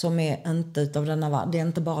som är inte utav denna. Det är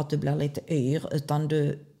inte bara att du blir lite yr utan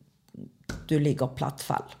du ligger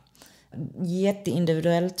plattfall.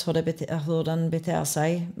 Jätteindividuellt hur den beter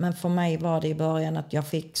sig. Men för mig var det i början att jag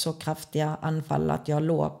fick så kraftiga anfall att jag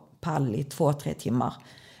låg pall i 2-3 timmar.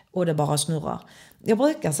 Och det bara snurrar. Jag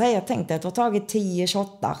brukar säga, jag tänkte att du har tagit 10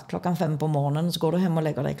 shottar klockan 5 på morgonen. Så går du hem och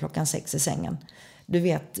lägger dig klockan 6 i sängen. Du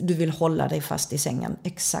vet, du vill hålla dig fast i sängen.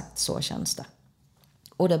 Exakt så känns det.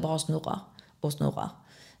 Och det bara snurrar och snurrar.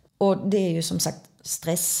 Och det är ju som sagt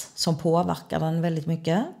stress som påverkar den väldigt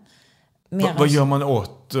mycket. Vad gör man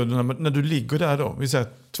åt när du ligger där då? Vi säger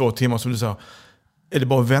 2 timmar som du sa. Är det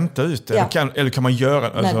bara att vänta ut? Ja. Eller kan man göra...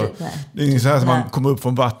 Alltså, det är inte så här som man kommer upp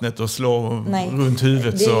från vattnet och slår runt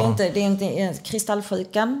huvudet. Det är inte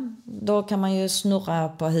kristallsjukan. Då kan man ju snurra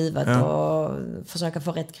på huvudet och försöka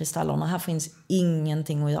få rätt kristallerna. Här finns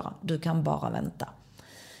ingenting att göra. Du kan bara vänta.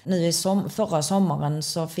 Nu förra sommaren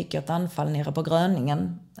så fick jag ett anfall nere på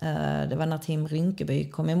Gröningen. Det var när Tim Rinkeby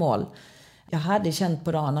kom i mål. Jag hade känt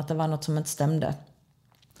på dagen att det var något som inte stämde.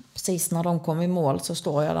 Precis när de kom i mål så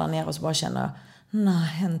står jag där nere och så bara känner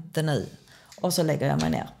nej, inte nu. Och så lägger jag mig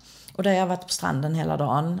ner. Och där har jag varit på stranden hela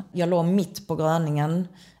dagen. Jag låg mitt på Gröningen.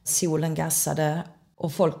 Solen gassade.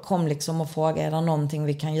 Och folk kom liksom och frågade, är det någonting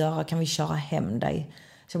vi kan göra? Kan vi köra hem dig?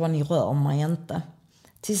 Så jag bara, ni rör mig inte.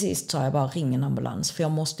 Till sist sa jag bara, ring en ambulans. För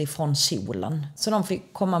jag måste ifrån solen. Så de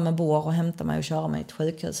fick komma med bår och hämta mig och köra mig till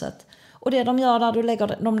sjukhuset. Och det de gör där,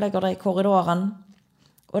 de lägger dig i korridoren.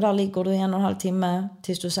 Och där ligger du 1,5 timme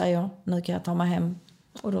tills du säger, nu kan jag ta mig hem.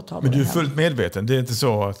 Och då tar men du är hem. fullt medveten? Det är inte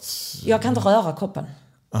så att... Jag kan inte röra kroppen.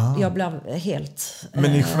 Jag blir helt...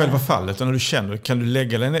 Men i själva fallet, när du känner, kan du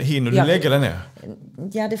lägga dig ner? Hinner du lägga dig ner?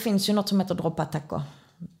 Ja, det finns ju något som heter droppattacker.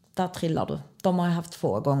 Där trillar du. De har jag haft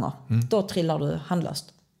 2 gånger. Då trillar du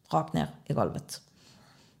handlöst. Rakt ner i golvet.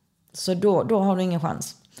 Så då har du ingen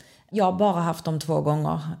chans. Jag har bara haft dem 2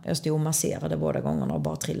 gånger. Jag stod och masserade båda gångerna och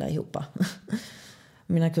bara trillade ihop.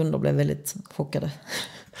 Mina kunder blev väldigt chockade.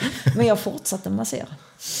 Men jag fortsatte massera.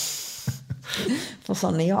 För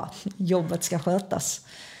sån är jag. Jobbet ska skötas.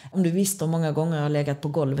 Om du visste hur många gånger jag har legat på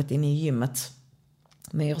golvet inne i gymmet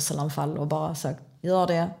med yrselanfall och bara sagt, gör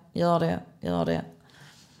det, gör det, gör det.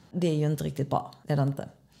 Det är ju inte riktigt bra, det är det inte.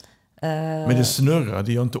 Men det snurrar,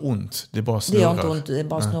 det gör inte ont. Det bara snurrar. Det gör inte ont, det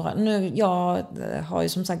bara snurrar. Nu, jag har ju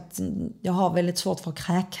som sagt, jag har väldigt svårt för att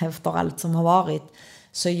kräka efter allt som har varit.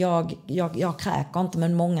 Så jag kräker inte,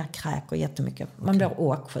 men många kräker jättemycket. Man blir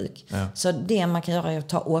åksjuk. Ja. Så det man kan göra är att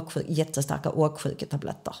ta jättestarka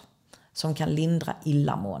åksjuketabletter. Som kan lindra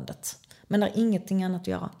illamåendet. Men det är ingenting annat att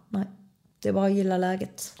göra. Nej, det är bara att gilla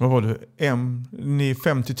läget. Vad var det? Ni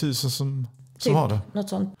 50 000 som har det? Något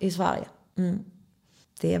sånt i Sverige.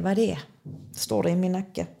 Det var det. Står det i min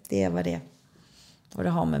nacke. Det var det. Och det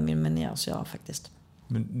har med min menier att göra faktiskt.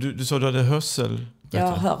 Men du sa du hade hörsel? Jag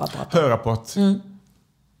har hörapparat. Hörapparat?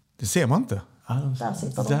 Det ser man inte. Där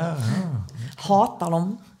sitter de. Hatar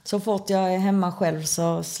dem. Så fort jag är hemma själv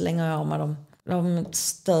så slänger jag med dem. De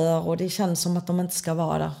stör och det känns som att de inte ska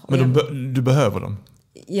vara där. Men du behöver dem?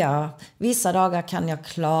 Ja, vissa dagar kan jag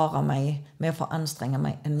klara mig, men jag får anstränga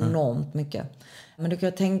mig enormt mycket. Men du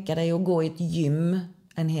kan tänka dig att gå i ett gym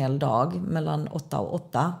en hel dag mellan 8 och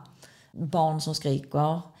 8. Barn som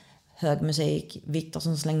skriker, hög musik, vikter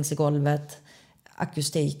som slängs i golvet,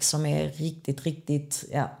 akustik som är riktigt,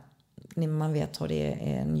 ja, man vet hur det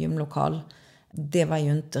är en gymlokal. Det var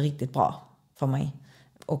ju inte riktigt bra för mig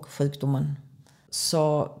och sjukdomen.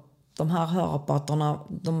 Så de här hörapparaterna,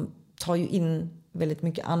 de tar ju in väldigt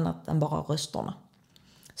mycket annat än bara rösterna.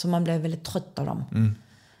 Så man blir väldigt trött av dem.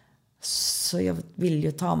 Så jag vill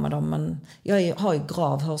ju ta med dem, men jag har ju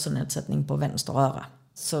grav hörselnedsättning på vänster öra.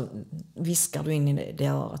 Så viskar du in i det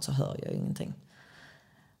örat så hör jag ingenting.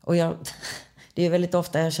 Och det är väldigt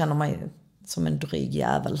ofta jag känner mig som en dryg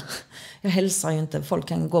jävel. Jag hälsar ju inte. Folk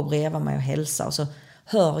kan gå bredvid mig och hälsa och så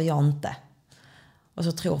hör jag inte. Och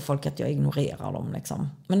så tror folk att jag ignorerar dem liksom.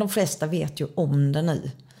 Men de flesta vet ju om det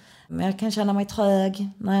nu. Men jag kan känna mig trög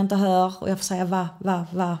när jag inte hör. Och jag får säga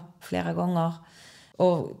va flera gånger.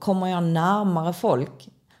 Och kommer jag närmare folk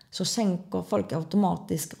så sänker folk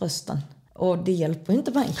automatiskt rösten. Och det hjälper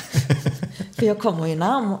inte mig. För jag kommer ju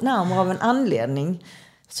närmare av en anledning.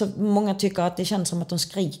 Så många tycker att det känns som att de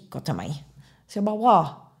skriker till mig. Så jag bara,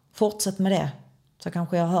 bra, fortsätt med det. Så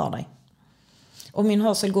kanske jag hör dig. Och min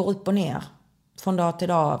hörsel går upp och ner. Från dag till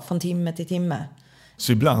dag, från timme till timme.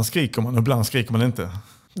 Så ibland skriker man och ibland skriker man inte?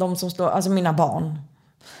 De som står, alltså mina barn.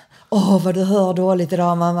 Vad du hör dåligt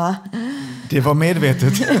idag, mamma. Det var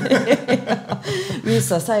medvetet. Ja,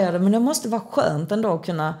 vissa säger det, men det måste vara skönt ändå att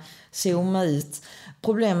kunna zooma ut.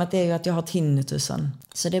 Problemet är ju att jag har tinnitusen.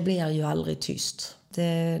 Så det blir ju aldrig tyst.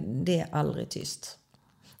 Det är aldrig tyst.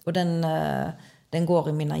 Och den går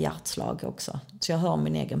i mina hjärtslag också. Så jag hör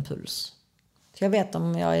min egen puls. Så jag vet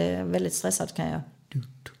om jag är väldigt stressad kan jag...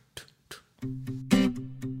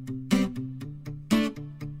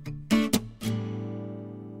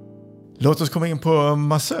 Låt oss komma in på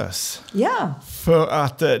massös. Ja. För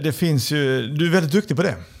att det finns ju... Du är väldigt duktig på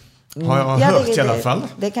det. Har jag hört i alla fall.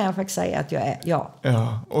 Det kan jag faktiskt säga att jag är, ja.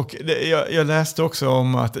 Ja, och jag läste också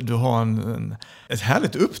om att du har ett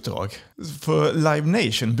härligt uppdrag för Live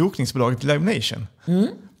Nation, bokningsbolaget Live Nation.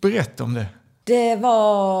 Berätta om det. Det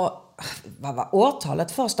var... Vad var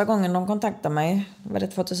årtalet första gången de kontaktade mig? Var det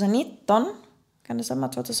 2019? Kan det stämma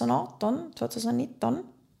 2018, 2019?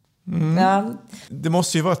 Ja. Det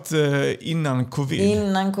måste ju varit innan covid.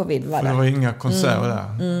 Innan covid var det. För det var inga konserter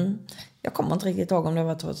där. Jag kommer inte riktigt ihåg om det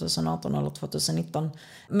var 2018 eller 2019.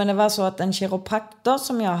 Men det var så att en kiropraktor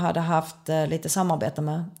som jag hade haft lite samarbete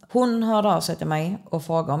med. Hon hörde av sig till mig och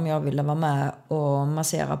frågade om jag ville vara med och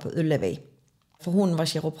massera på Ullevi. För hon var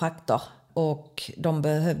kiropraktor och de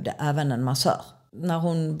behövde även en massör. När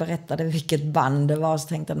hon berättade vilket band det var så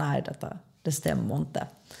tänkte jag nej, det stämmer inte.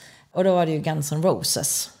 Och då var det ju Guns N'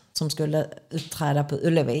 Roses som skulle uppträda på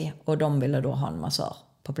Ullevi och de ville då ha en massör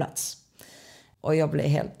på plats. Och jag blev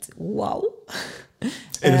helt wow.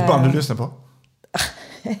 Är det ett band du lyssnar på?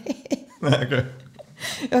 Nej, okay.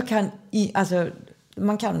 Jag kan,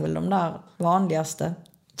 man kan väl de där vanligaste.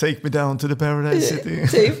 Take me down to the paradise city.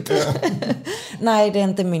 Typ. Nej, det är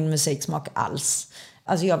inte min musiksmak alls.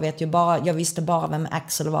 Alltså jag visste bara vem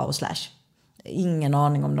Axl var och Slash. Ingen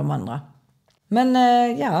aning om de andra. Men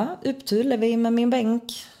upp till Ullevi med min bänk.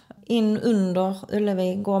 In under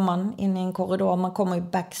Ullevi går man in i en korridor. Man kommer i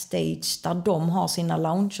backstage där de har sina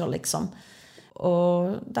lounger liksom.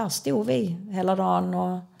 Och där stod vi hela dagen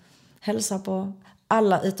och hälsade på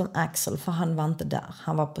alla utom Axl. För han var inte där.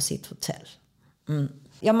 Han var på sitt hotell.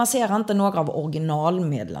 Jag masserar inte några av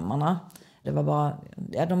originalmedlemmarna. Det var bara,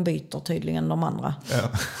 de byter tydligen de andra. Ja.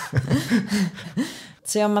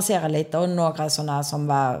 Så jag masserar lite och några sådana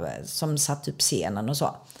som satt upp scenen och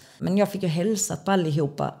så. Men jag fick ju hälsat på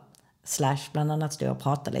allihopa. Slash bland annat stod jag och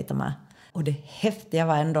pratade lite med. Och det häftiga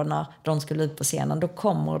var ändå när de skulle ut på scenen. Då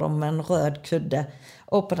kommer de med en röd kudde.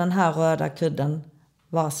 Och på den här röda kudden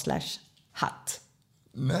var Slash hatt.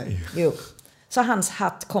 Nej. Jo. Så hans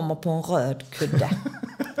hatt kommer på en röd kudde.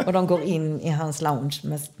 Och de går in i hans lounge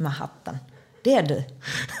med hatten. Det är du.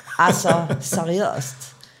 Alltså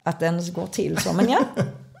seriöst. Att det ens går till så. Men ja,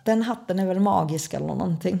 den hatten är väl magisk eller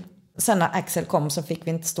någonting. Sen när Axl kom så fick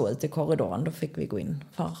vi inte stå ute i korridoren. Då fick vi gå in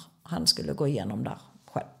för han skulle gå igenom där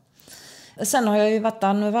själv. Sen har jag ju varit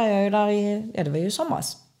där. Nu var jag ju där det var ju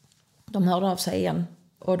somras. De hörde av sig igen.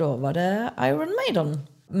 Och då var det Iron Maiden.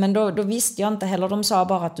 Men då visste jag inte heller. De sa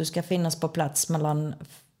bara att du ska finnas på plats mellan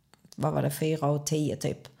 4 och 10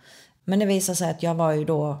 typ. Men det visade sig att jag var ju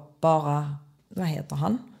då bara, vad heter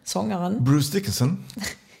han? Sångaren? Bruce Dickinson.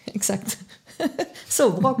 Exakt. Så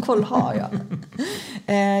bra koll har jag.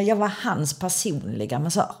 Jag var hans personliga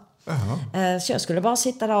massör. Så jag skulle bara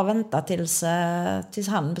sitta där och vänta tills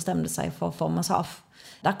han bestämde sig för att få massage.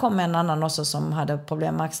 Där kom en annan också som hade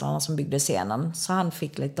problem med axlarna som byggde scenen. Så han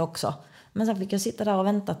fick lite också. Men sen fick jag sitta där och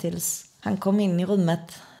vänta tills han kom in i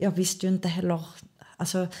rummet. Jag visste ju inte heller.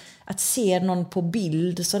 Alltså att se någon på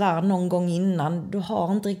bild sådär någon gång innan. Du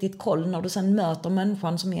har inte riktigt koll när du sen möter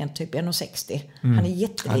människan som är typ 1,60. Han är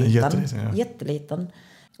jätteliten. Jätteliten.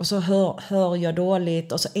 Och så hör jag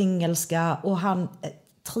dåligt och så engelska. Och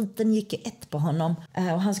triten gick i ett på honom.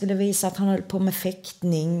 Och han skulle visa att han höll på med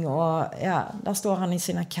fäktning. Och ja, där står han i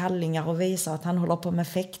sina kallingar och visar att han håller på med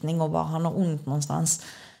fäktning och var han har ont någonstans.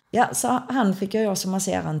 Ja, så han fick jag som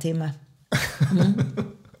massera en timme.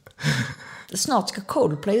 Snart ska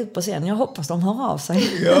Coldplay ut på scen. Jag hoppas de hör av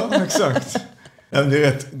sig. Ja, exakt. Ja, det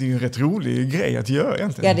är ju en rätt rolig grej att göra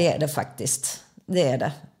egentligen. Ja, det är det faktiskt. Det är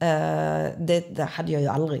det. Det hade jag ju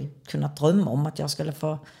aldrig kunnat drömma om att jag skulle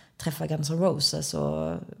få träffa Guns N' Roses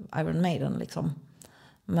och Iron Maiden liksom.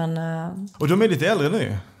 Men, och de är lite äldre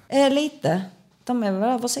nu? Lite. De är väl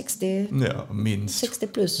över 60. Ja, minst. 60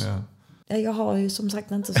 plus. Ja. Jag har ju som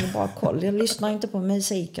sagt inte så bra koll. Jag lyssnar inte på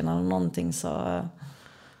musiken eller någonting så...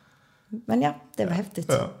 Men ja, det var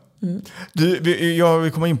häftigt. Ja. Jag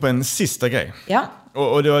vill komma in på en sista grej. Ja.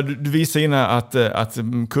 Och det var, du visade innan att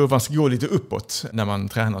kurvan ska gå lite uppåt när man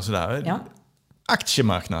tränar och sådär. Ja.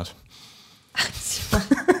 Aktiemarknad.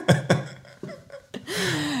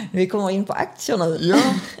 Vi kommer in på aktier nu. Ja.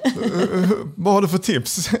 Vad har du för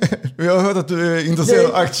tips? Jag har hört att du är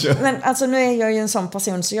intresserad av aktier. Men alltså nu är jag ju en sån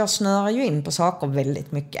person så jag snörar ju in på saker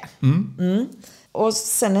väldigt mycket. Och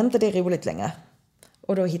sen är inte det roligt längre.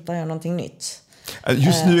 Och då hittar jag någonting nytt.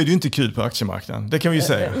 Just nu är det ju inte kul på aktiemarknaden. Det kan vi ju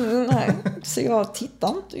säga. Nej, så jag tittar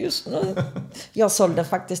inte just nu. Jag sålde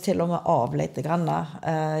faktiskt till och med av lite granna.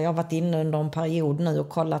 Jag har varit inne under en period nu och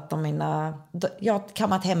kollat om jag har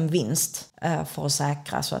kammat hem vinst för att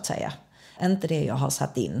säkra så att säga. Inte det jag har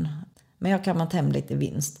satt in. Men jag har kammat hem lite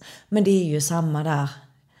vinst. Men det är ju samma där.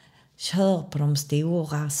 Kör på de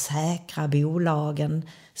stora, säkra bolagen.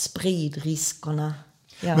 Sprid riskerna.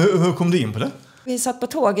 Ja. Men hur kom du in på det? Vi satt på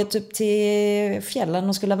tåget upp till fjällen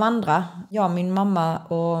och skulle vandra. Jag, min mamma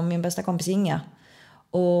och min bästa kompis Inga.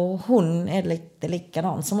 Och hon är lite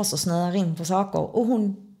likadan som också snöar in på saker. Och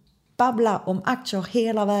hon babblar om aktier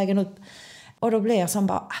hela vägen upp. Och då blev jag som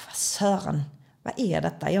bara, vad sören. vad är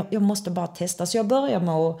detta? Jag måste bara testa. Så jag började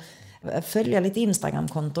med att följa lite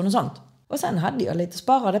Instagram-konton och sånt. Och sen hade jag lite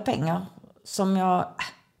sparade pengar som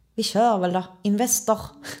vi kör väl då, Investor.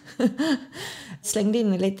 Slängde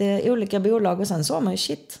in i lite olika bolag och sen såg man ju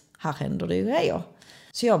shit, här händer det ju grejer.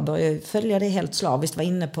 Så jag började följa det helt slaviskt, var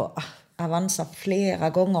inne på Avanza flera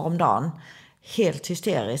gånger om dagen. Helt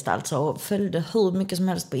hysteriskt alltså, och följde hur mycket som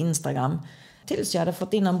helst på Instagram. Tills jag hade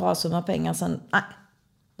fått in en bra summa pengar, sen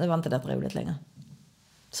det var inte det roligt längre.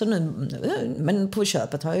 Så nu, men på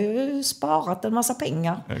köpet har jag ju sparat en massa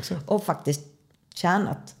pengar. Exakt. Och faktiskt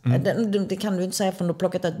tjänat. Det kan du inte säga från du har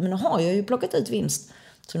plockat ut, men nu har jag ju plockat ut vinst.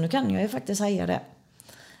 Så nu kan jag ju faktiskt säga det.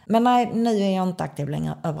 Men nej, nu är jag inte aktiv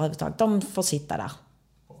längre överhuvudtaget. De får sitta där.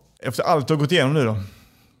 Efter allt du har gått igenom nu då,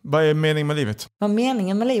 vad är meningen med livet? Vad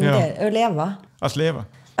meningen med livet är? Att leva. Att leva?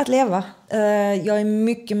 Att leva. Jag är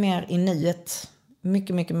mycket mer i nuet.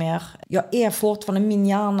 Mycket, mycket mer. Jag är fortfarande, min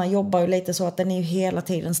hjärna jobbar ju lite så att den är ju hela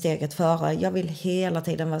tiden steget före. Jag vill hela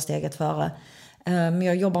tiden vara steget före. Men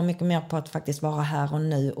jag jobbar mycket mer på att faktiskt vara här och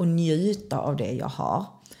nu och njuta av det jag har.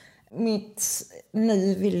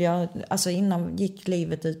 Nu vill jag, alltså innan gick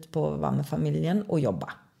livet ut på att vara med familjen och jobba.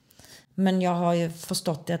 Men jag har ju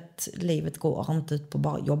förstått att livet går inte ut på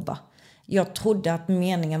bara jobba. Jag trodde att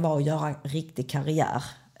meningen var att göra riktig karriär.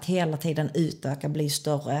 Att hela tiden utöka, bli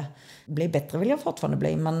större. Bli bättre vill jag fortfarande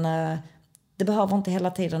bli, men det behöver inte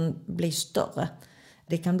hela tiden bli större.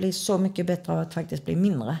 Det kan bli så mycket bättre att faktiskt bli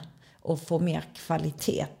mindre. Och få mer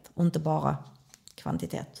kvalitet och inte bara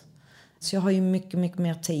kvantitet. Så jag har ju mycket, mycket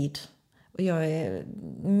mer tid. Och jag är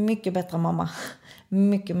mycket bättre mamma.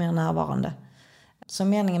 Mycket mer närvarande. Så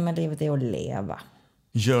meningen med livet är att leva.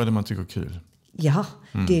 Gör det man tycker är kul. Ja,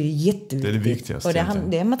 det är ju jätteviktigt. Det är det viktigaste. Och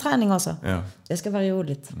det är med träning också. Ja. Det ska vara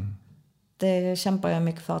roligt. Det kämpar jag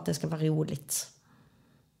mycket för att det ska vara roligt.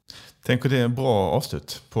 Tänk att det är en bra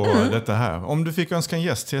avslut på detta här. Om du fick önska en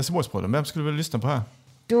gäst till Helsingborgspodden, vem skulle du vilja lyssna på här?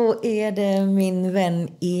 Då är det min vän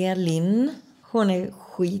Elin. Hon är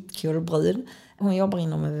skitkul brud. Hon jobbar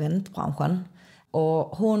inom eventbranschen.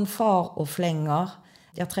 Och hon far och flänger.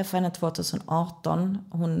 Jag träffade henne 2018.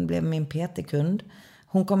 Hon blev min PT-kund.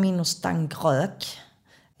 Hon kom in och stank rök.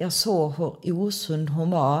 Jag såg hur osund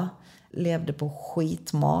hon var. Levde på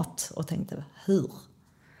skitmat. Och tänkte,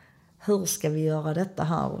 hur ska vi göra detta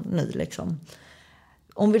här nu liksom?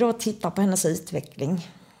 Om vi då tittar på hennes utveckling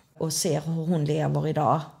och ser hur hon lever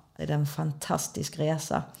idag, är det en fantastisk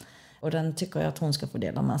resa. Och den tycker jag att hon ska få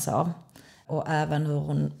dela med sig av. Och även hur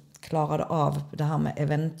hon klarade av det här med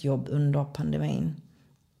eventjobb under pandemin.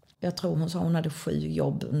 Jag tror hon sa hon hade 7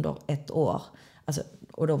 jobb under 1 år. Alltså,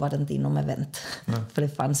 och då var det inte inom event. För det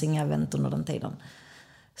fanns inga event under den tiden.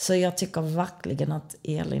 Så jag tycker verkligen att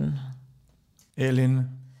Elin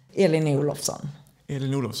Olofsson.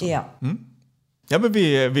 Elin Olofsson? Ja. Ja, men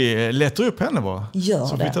vi letar upp henne bara. Gör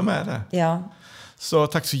så det. Vi tar med det. Ja. Så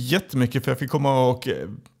tack så jättemycket för att jag fick komma och...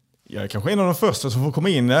 Jag är kanske en av de första som får komma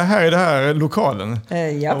in här i den här lokalen. Ja.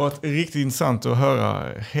 Det har varit riktigt intressant att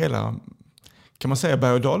höra hela, kan man säga,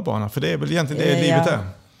 berg- och dalbana. För det är väl egentligen det livet är.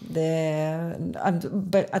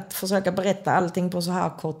 Att försöka berätta allting på så här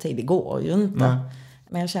kort tid, det går ju inte. Nej.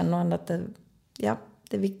 Men jag känner ändå att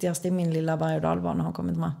det viktigaste i min lilla berg- och dalbana har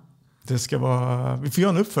kommit med. Det ska vara, vi får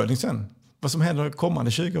göra en uppföljning sen. Vad som händer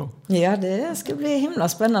kommande 20 år. Ja, det ska bli himla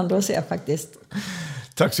spännande att se faktiskt.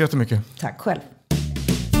 Tack så jättemycket. Tack själv.